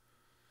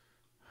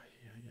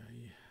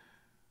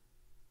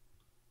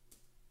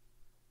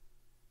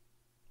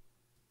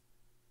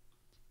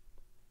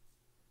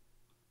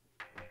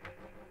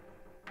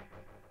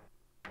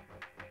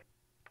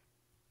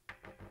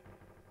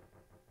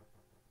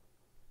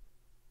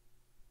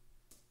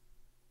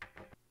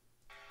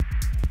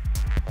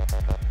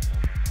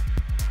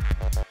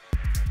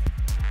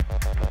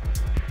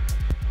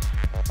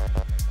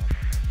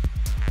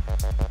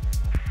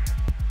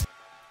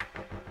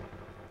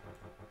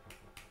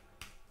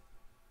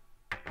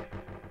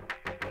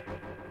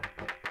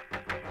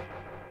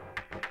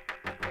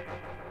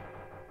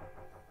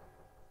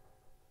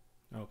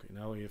 Okay,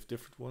 now we have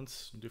different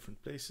ones in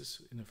different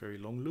places in a very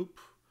long loop.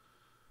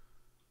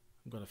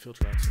 I'm gonna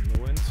filter out some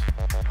low end.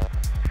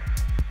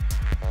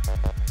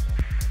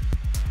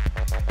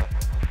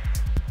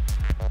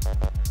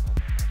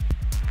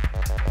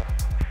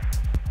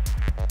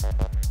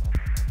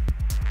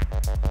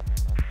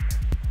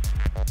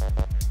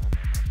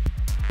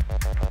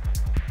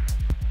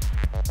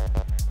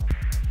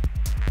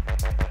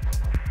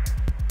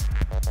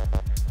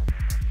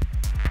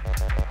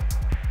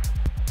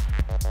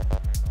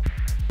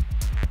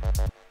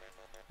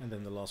 And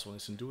then the last one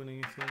isn't doing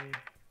anything.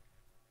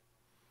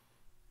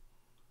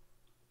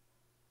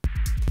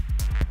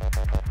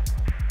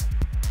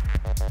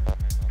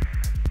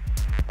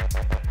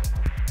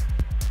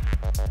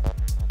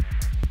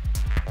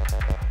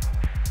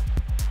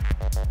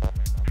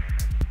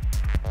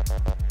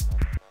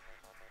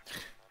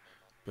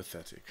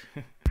 Pathetic.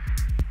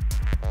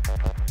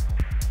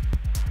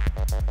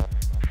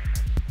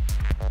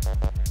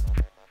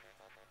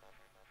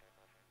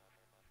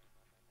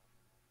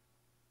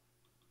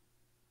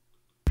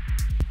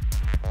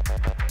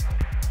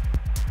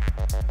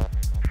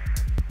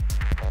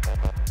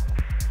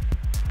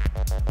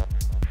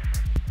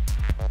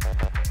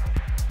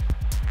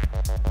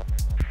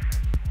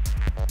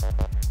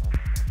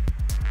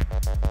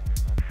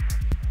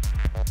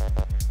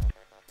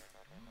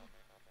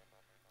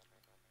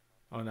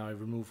 Oh, now I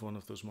remove one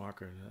of those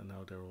markers and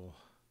now they're all...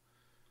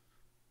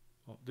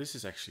 Oh, this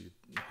is actually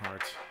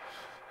hard.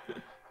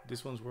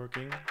 This one's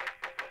working.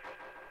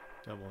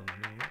 That one,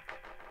 no.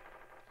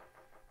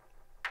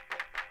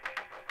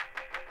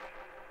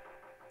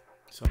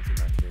 Something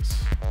like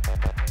this.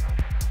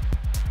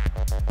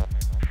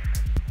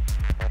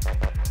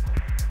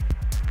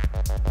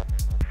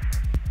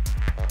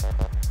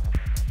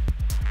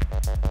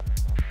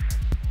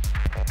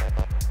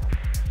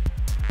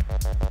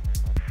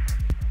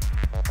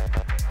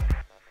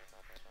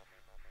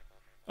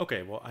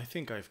 Okay, well, I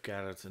think I've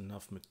gathered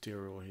enough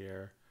material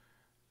here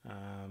to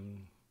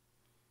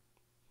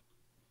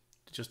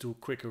just do a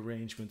quick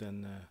arrangement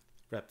and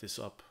wrap this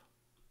up.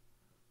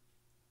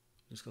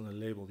 I'm just going to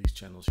label these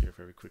channels here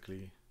very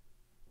quickly.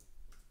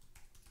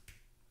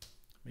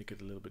 Make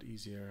it a little bit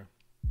easier.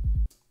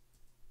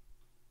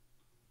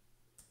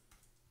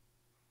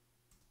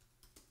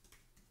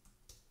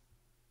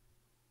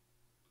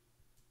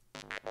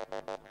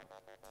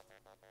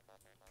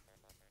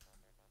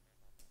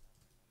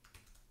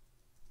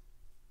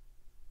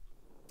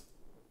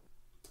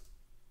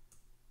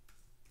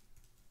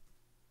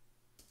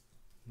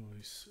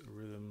 Noise,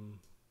 rhythm.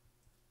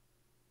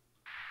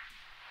 I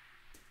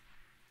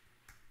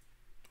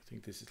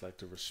think this is like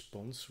the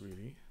response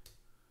really.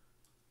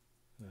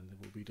 And then there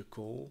will be the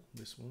call,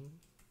 this one.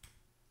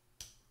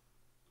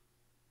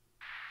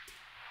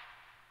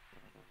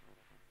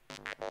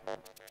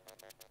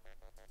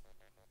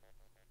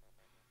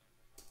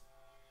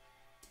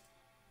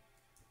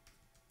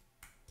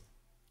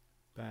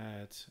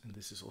 Bad, and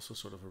this is also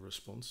sort of a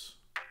response.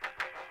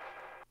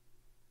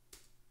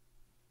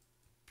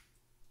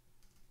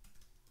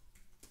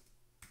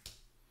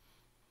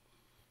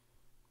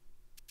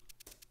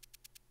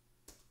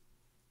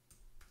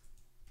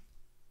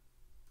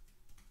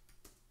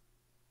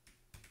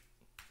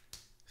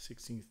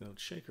 Sixteenth note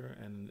shaker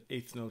and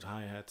eighth note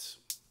hi-hat.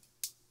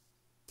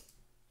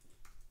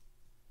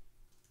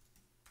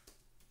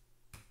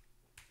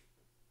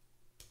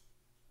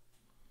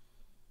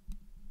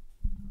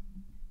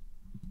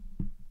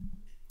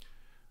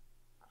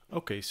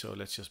 Okay, so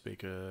let's just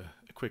make a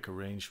quick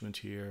arrangement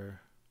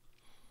here.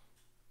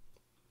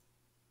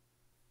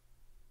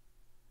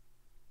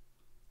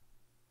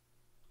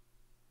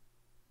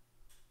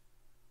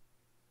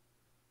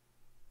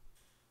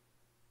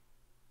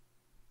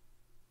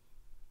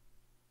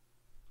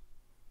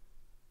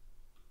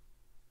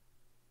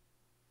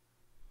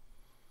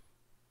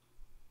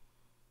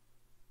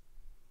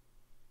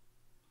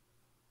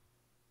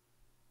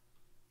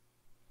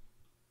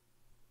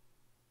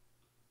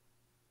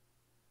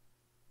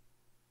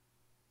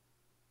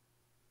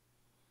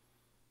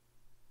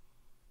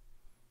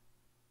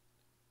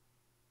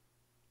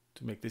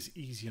 To make this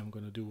easy, I'm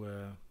going to do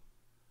a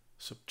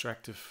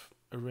subtractive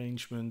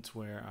arrangement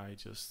where I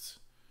just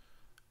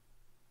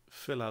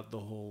fill out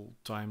the whole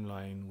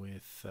timeline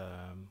with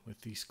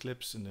these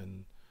clips and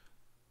then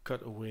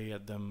cut away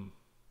at them.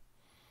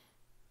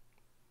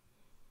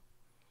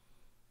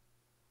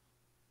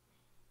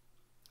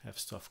 Have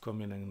stuff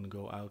come in and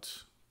go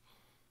out,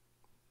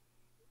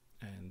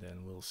 and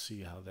then we'll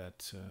see how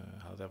that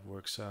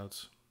works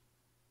out.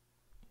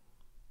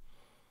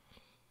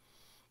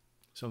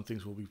 Some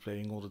things will be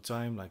playing all the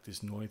time, like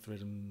this noise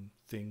rhythm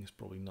thing is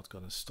probably not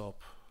going to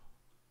stop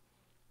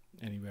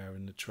anywhere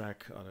in the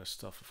track. Other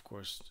stuff, of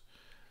course,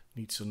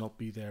 needs to not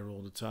be there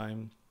all the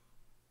time.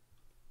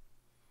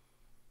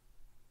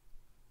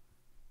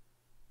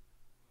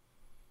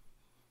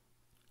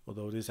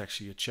 Although it is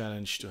actually a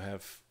challenge to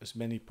have as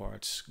many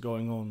parts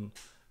going on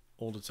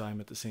all the time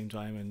at the same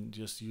time, and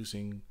just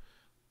using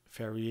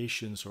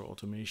variations or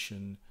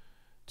automation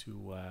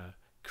to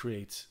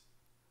create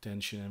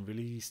tension and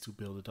release, to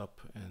build it up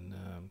and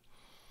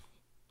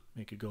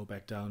make it go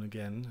back down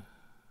again.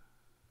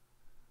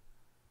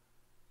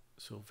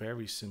 So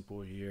very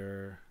simple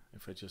here.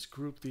 If I just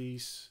group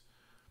these,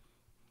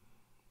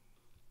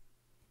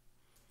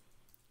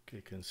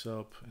 click and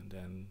sub, and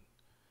then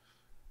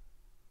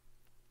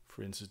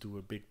for instance do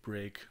a big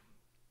break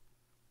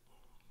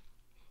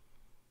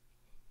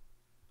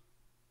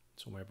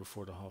somewhere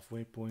before the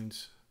halfway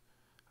point.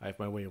 I have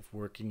my way of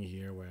working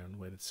here where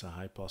when it's a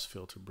high pass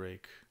filter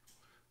break,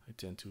 I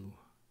tend to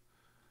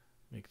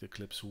make the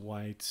clips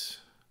white.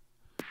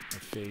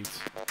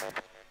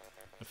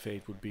 A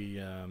fade would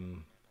be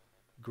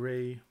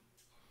gray.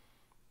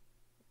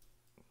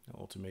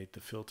 I'll automate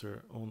the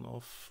filter on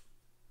off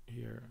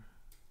here.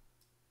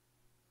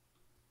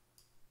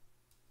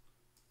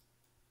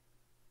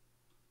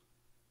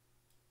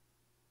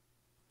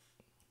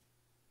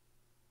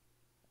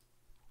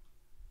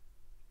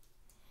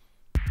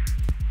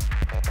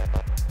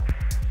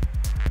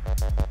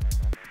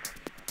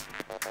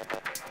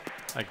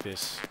 Like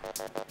this.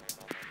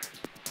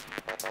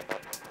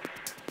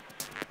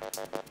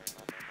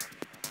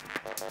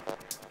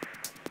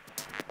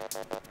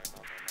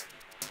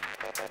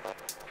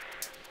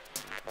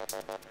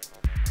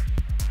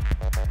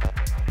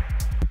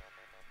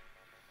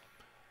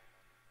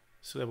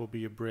 So that will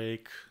be a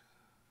break.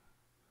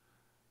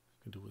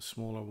 I can do a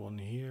smaller one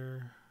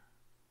here.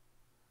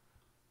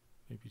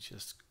 Maybe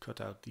just cut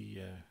out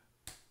the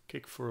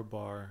kick for a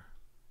bar.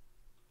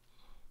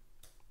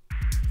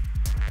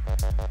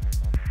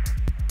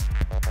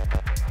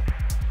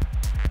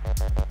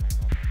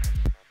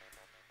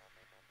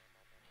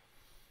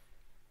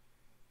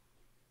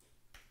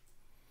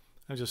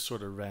 I'm just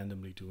sort of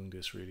randomly doing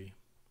this really.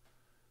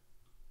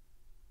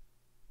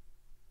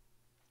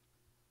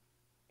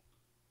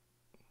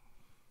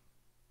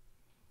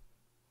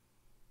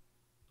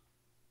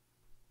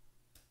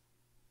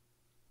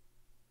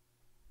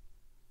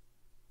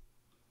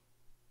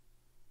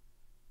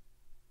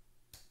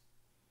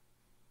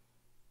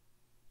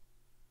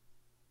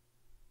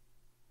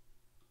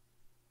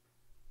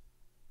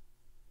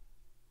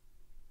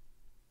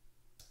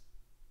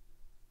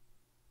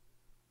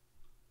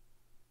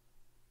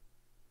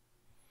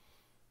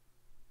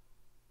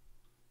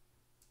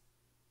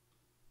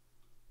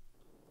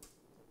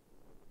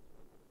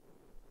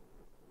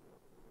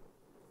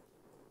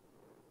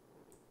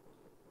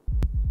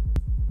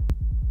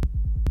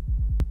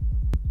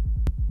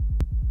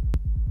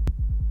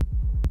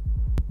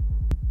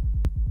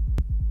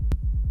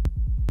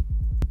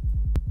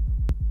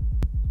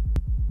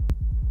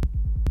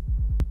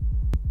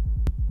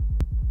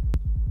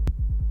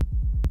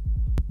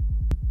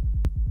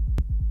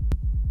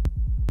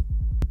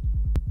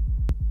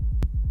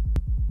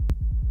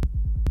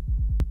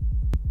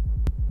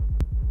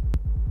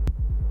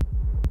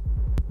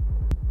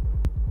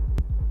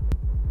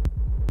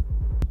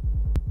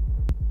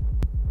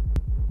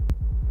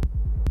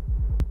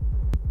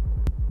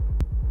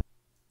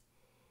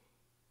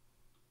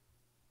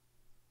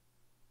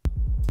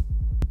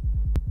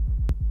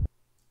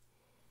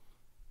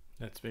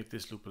 Let's make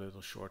this loop a little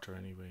shorter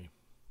anyway.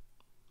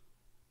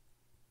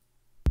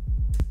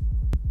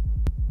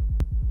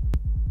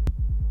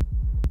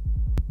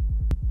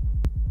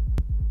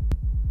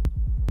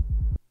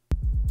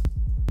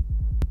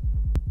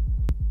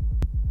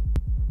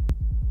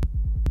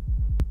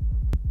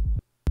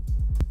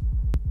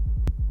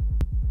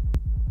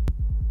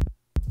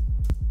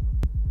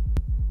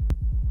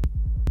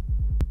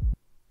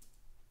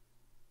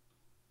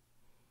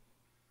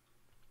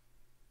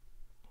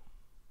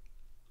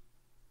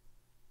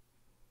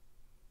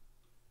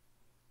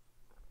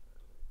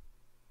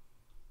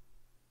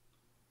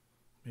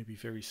 Maybe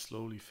very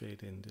slowly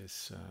fade in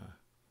this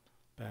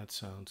bad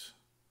sound.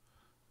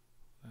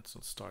 Let's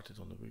not start it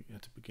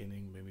at the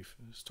beginning. Maybe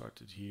start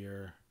it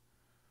here,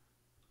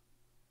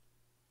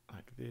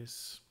 like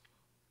this.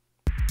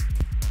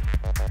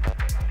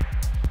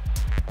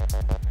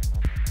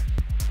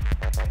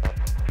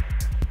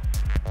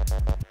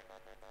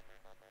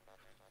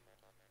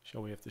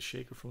 Shall we have the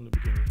shaker from the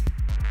beginning?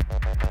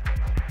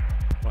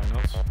 Why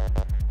not?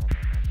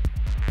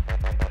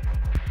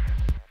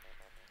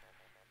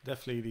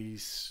 Definitely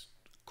these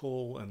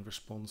call and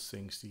response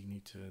things, they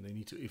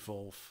need to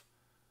evolve.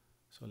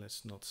 So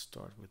let's not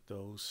start with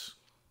those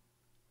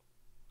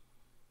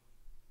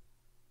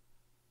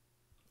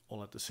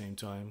all at the same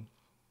time.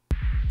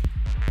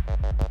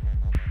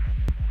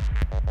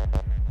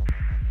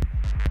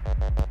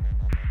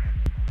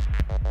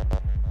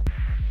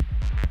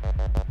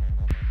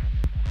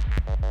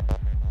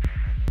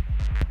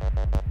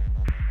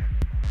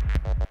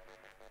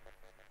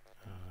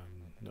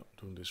 No,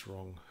 doing this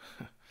wrong.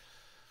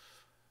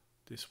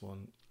 This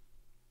one.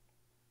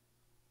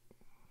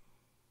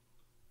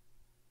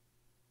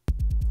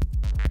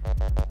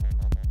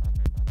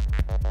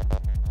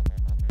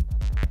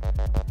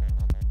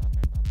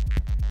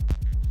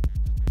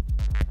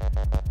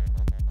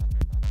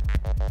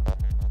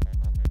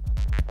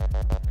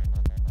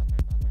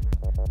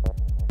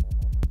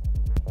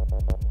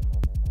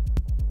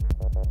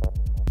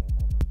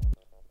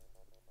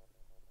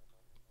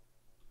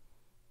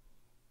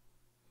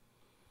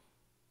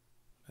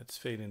 Let's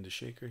fade in the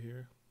shaker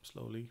here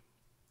slowly.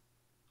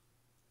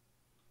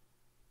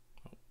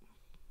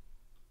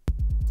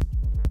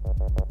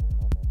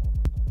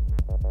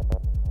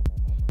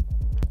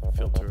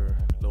 Filter,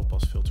 low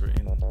pass filter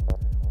in the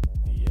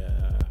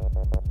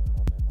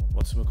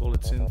what's we call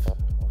it, synth?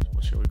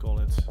 What shall we call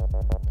it?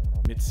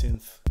 Mid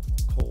synth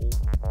call.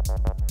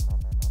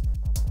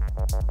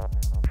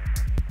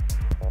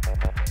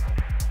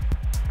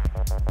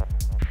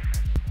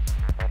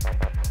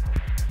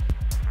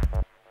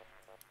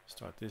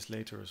 Start this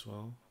later as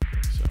well.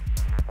 Okay, so.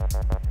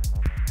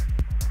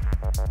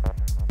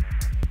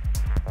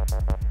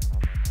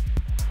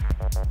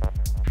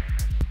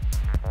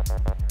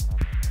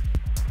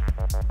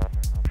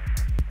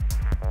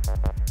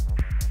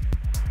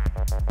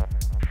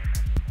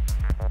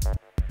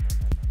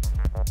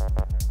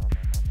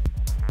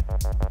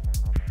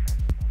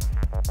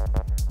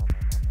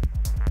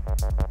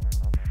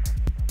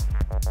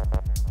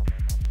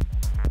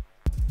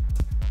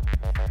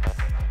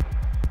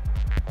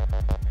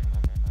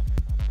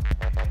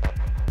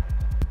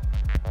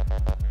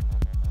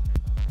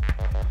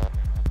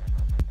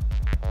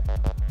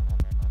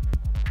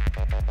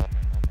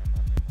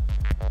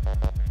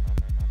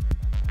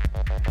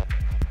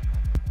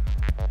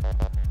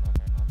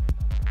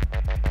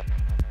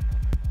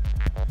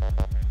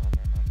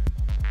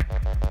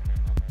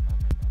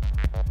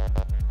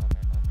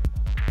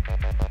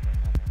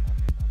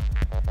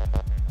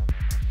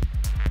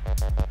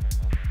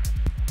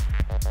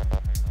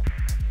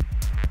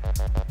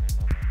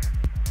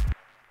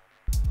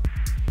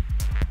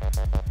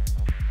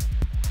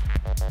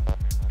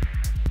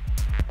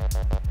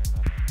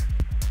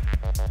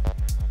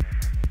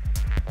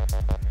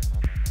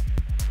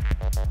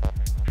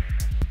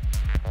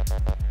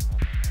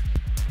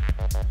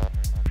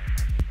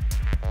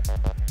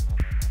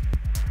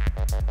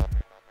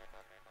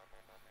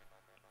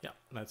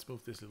 Let's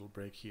move this little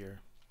break here.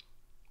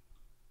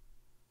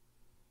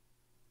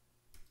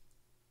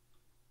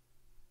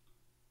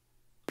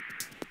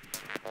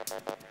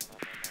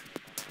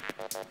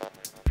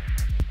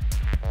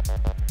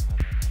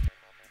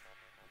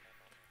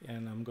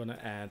 And I'm gonna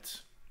add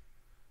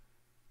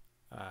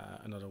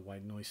another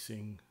white noise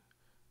thing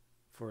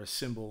for a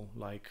symbol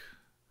like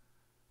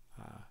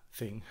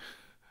thing.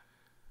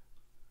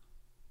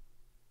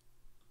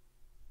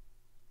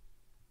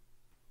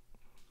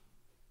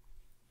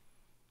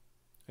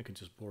 I can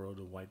just borrow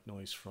the white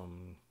noise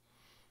from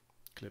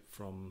clip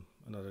from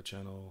another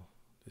channel,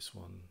 this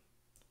one.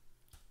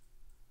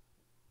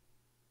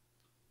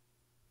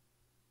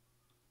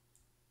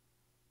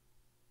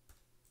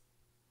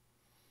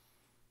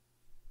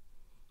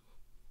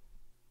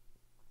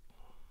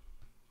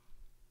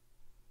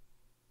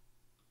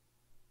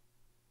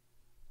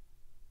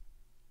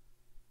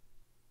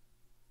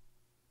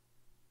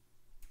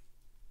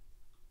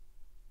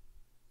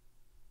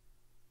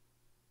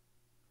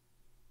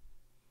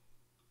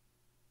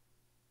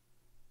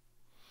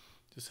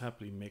 Just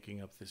happily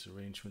making up this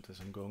arrangement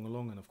as I'm going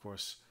along, and of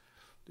course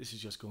this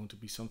is just going to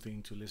be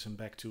something to listen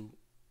back to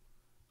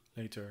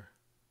later.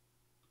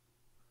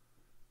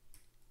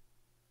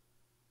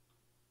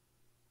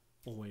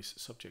 Always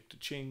subject to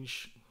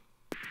change.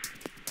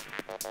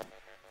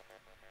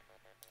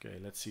 Okay,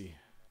 let's see.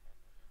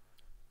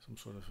 Some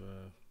sort of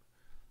a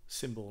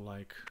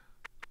symbol-like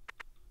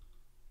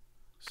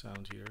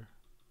sound here.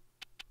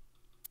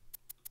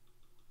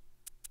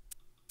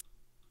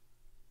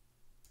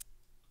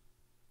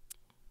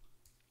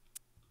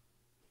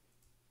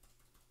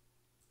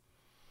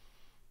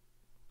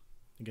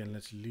 Again,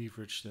 let's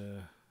leverage the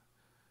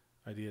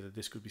idea that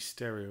this could be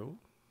stereo.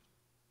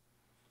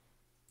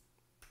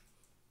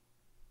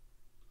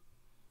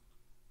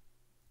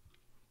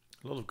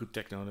 A lot of good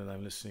techno that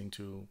I'm listening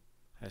to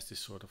has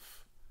this sort of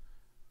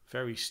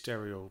very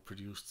stereo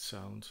produced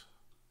sound.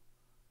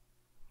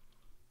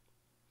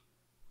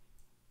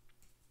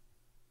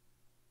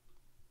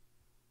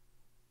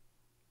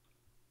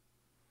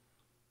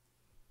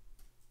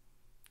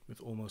 With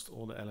almost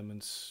all the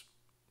elements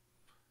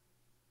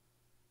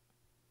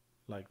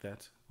like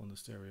that on the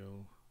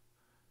stereo,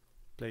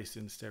 placed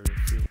in the stereo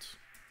field.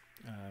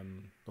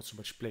 Not so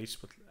much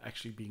placed, but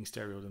actually being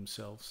stereo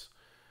themselves.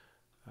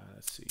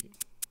 Let's see.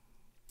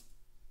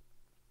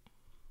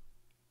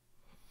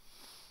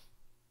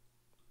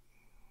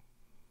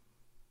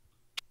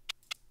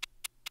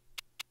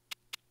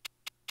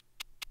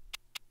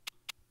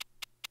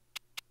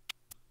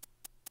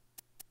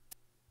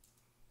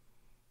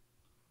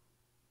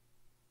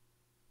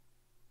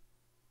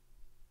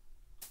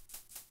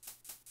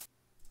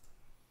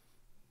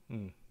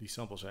 These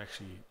samples are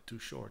actually too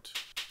short.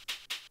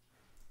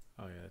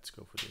 Oh yeah, let's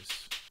go for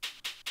this.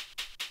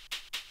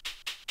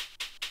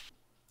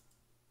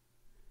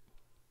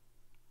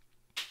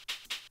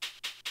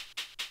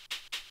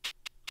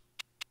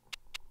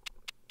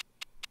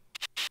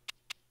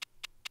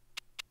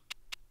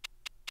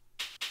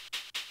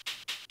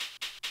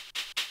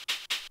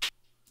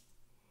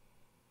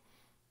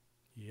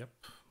 Yep.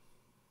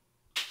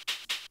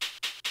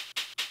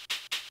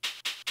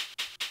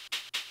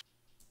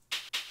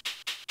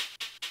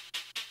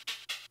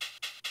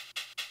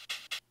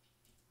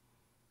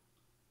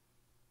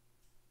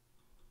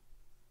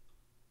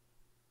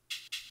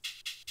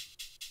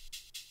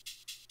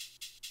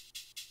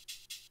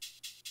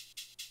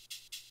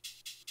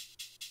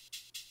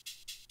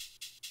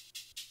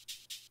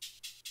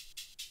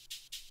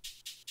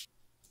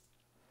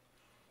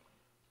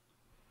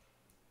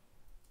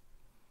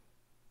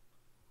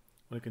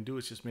 What I can do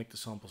is just make the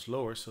samples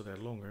lower so they're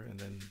longer and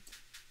then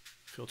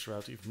filter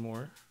out even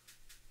more.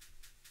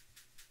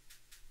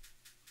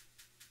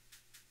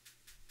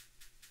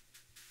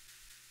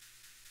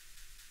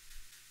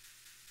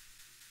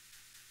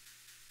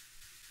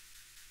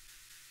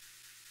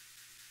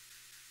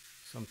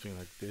 Something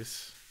like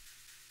this.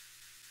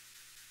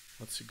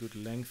 What's a good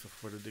length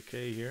for the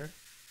decay here?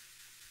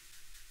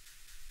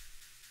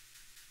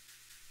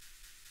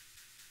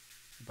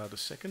 About a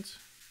second.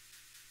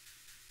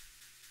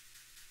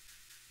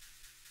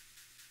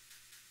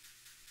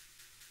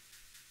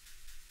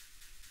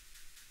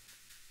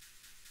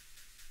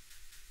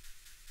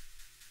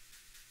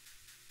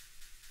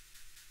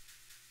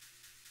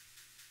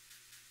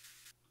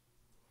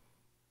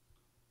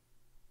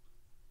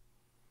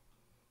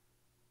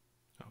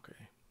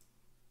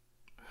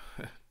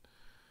 Okay.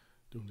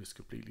 Doing this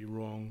completely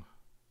wrong.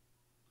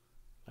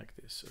 Like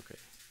this, okay.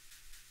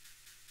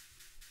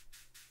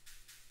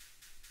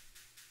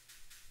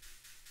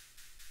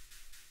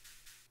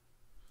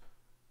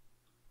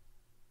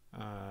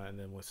 And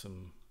then with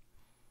some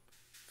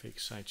fake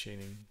side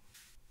chaining.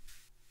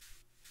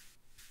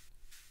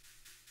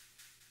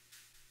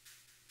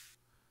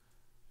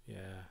 Yeah,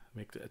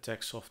 make the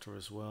attack softer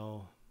as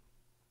well.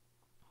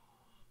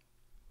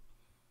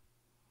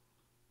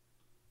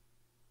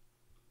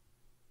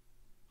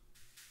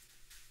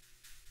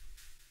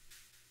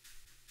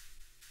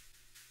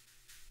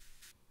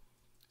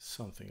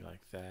 Something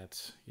like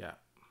that, yeah.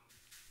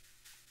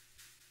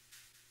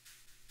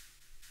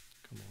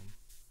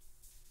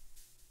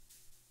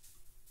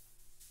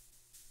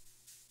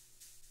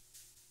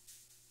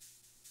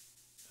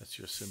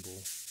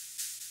 symbol.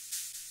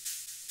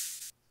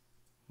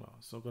 Well,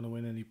 it's not going to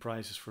win any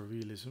prizes for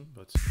realism,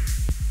 but...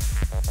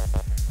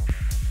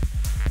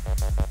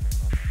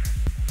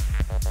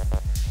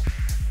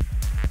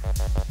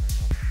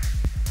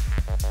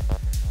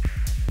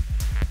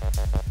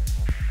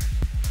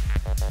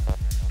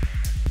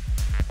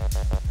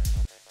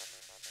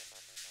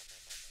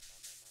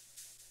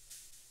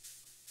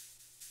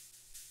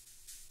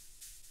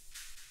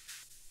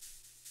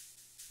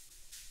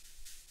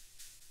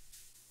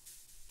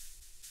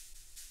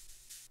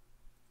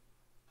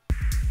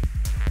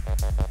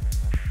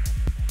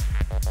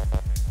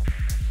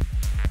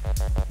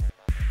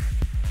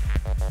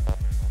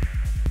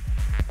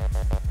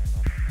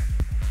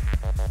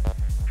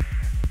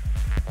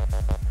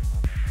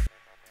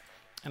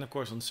 And of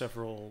course, on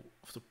several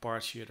of the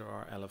parts here, there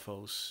are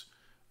LFOs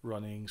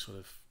running, sort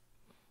of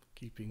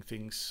keeping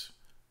things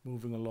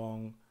moving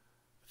along.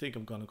 I think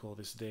I'm gonna call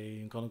this a day.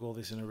 I'm gonna call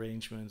this an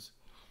arrangement.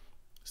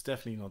 It's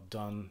definitely not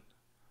done,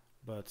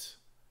 but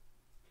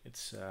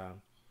it's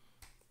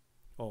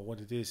well,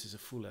 what it is a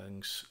full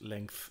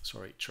length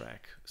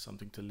track,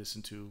 something to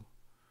listen to.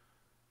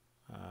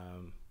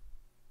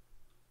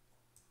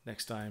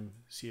 Next time,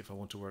 see if I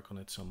want to work on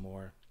it some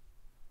more.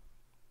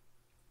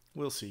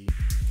 We'll see.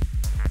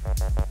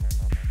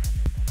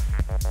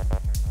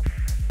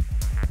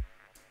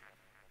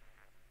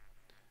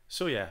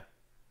 So yeah,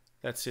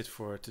 that's it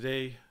for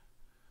today.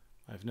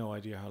 I have no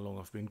idea how long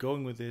I've been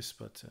going with this,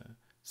 but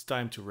it's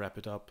time to wrap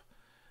it up.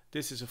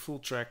 This is a full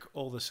track.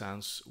 All the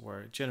sounds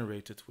were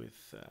generated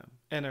with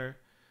Enner,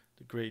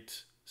 the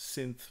great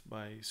synth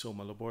by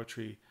Soma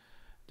Laboratory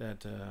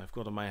that I've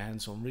got my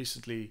hands on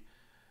recently.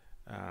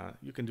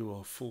 You can do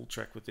a full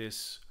track with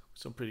this,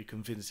 some pretty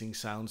convincing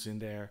sounds in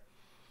there.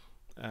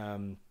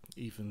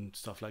 Even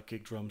stuff like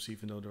kick drums,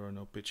 even though there are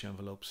no pitch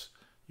envelopes,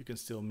 you can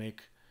still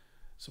make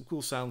some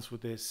cool sounds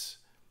with this,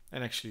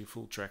 and actually a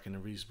full track in a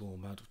reasonable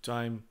amount of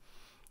time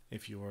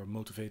if you are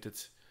motivated.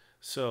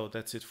 So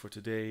that's it for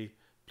today.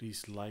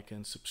 Please like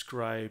and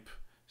subscribe.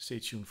 Stay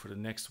tuned for the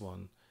next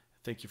one.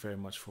 Thank you very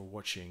much for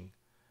watching,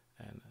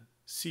 and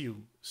see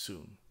you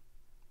soon.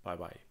 Bye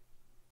bye.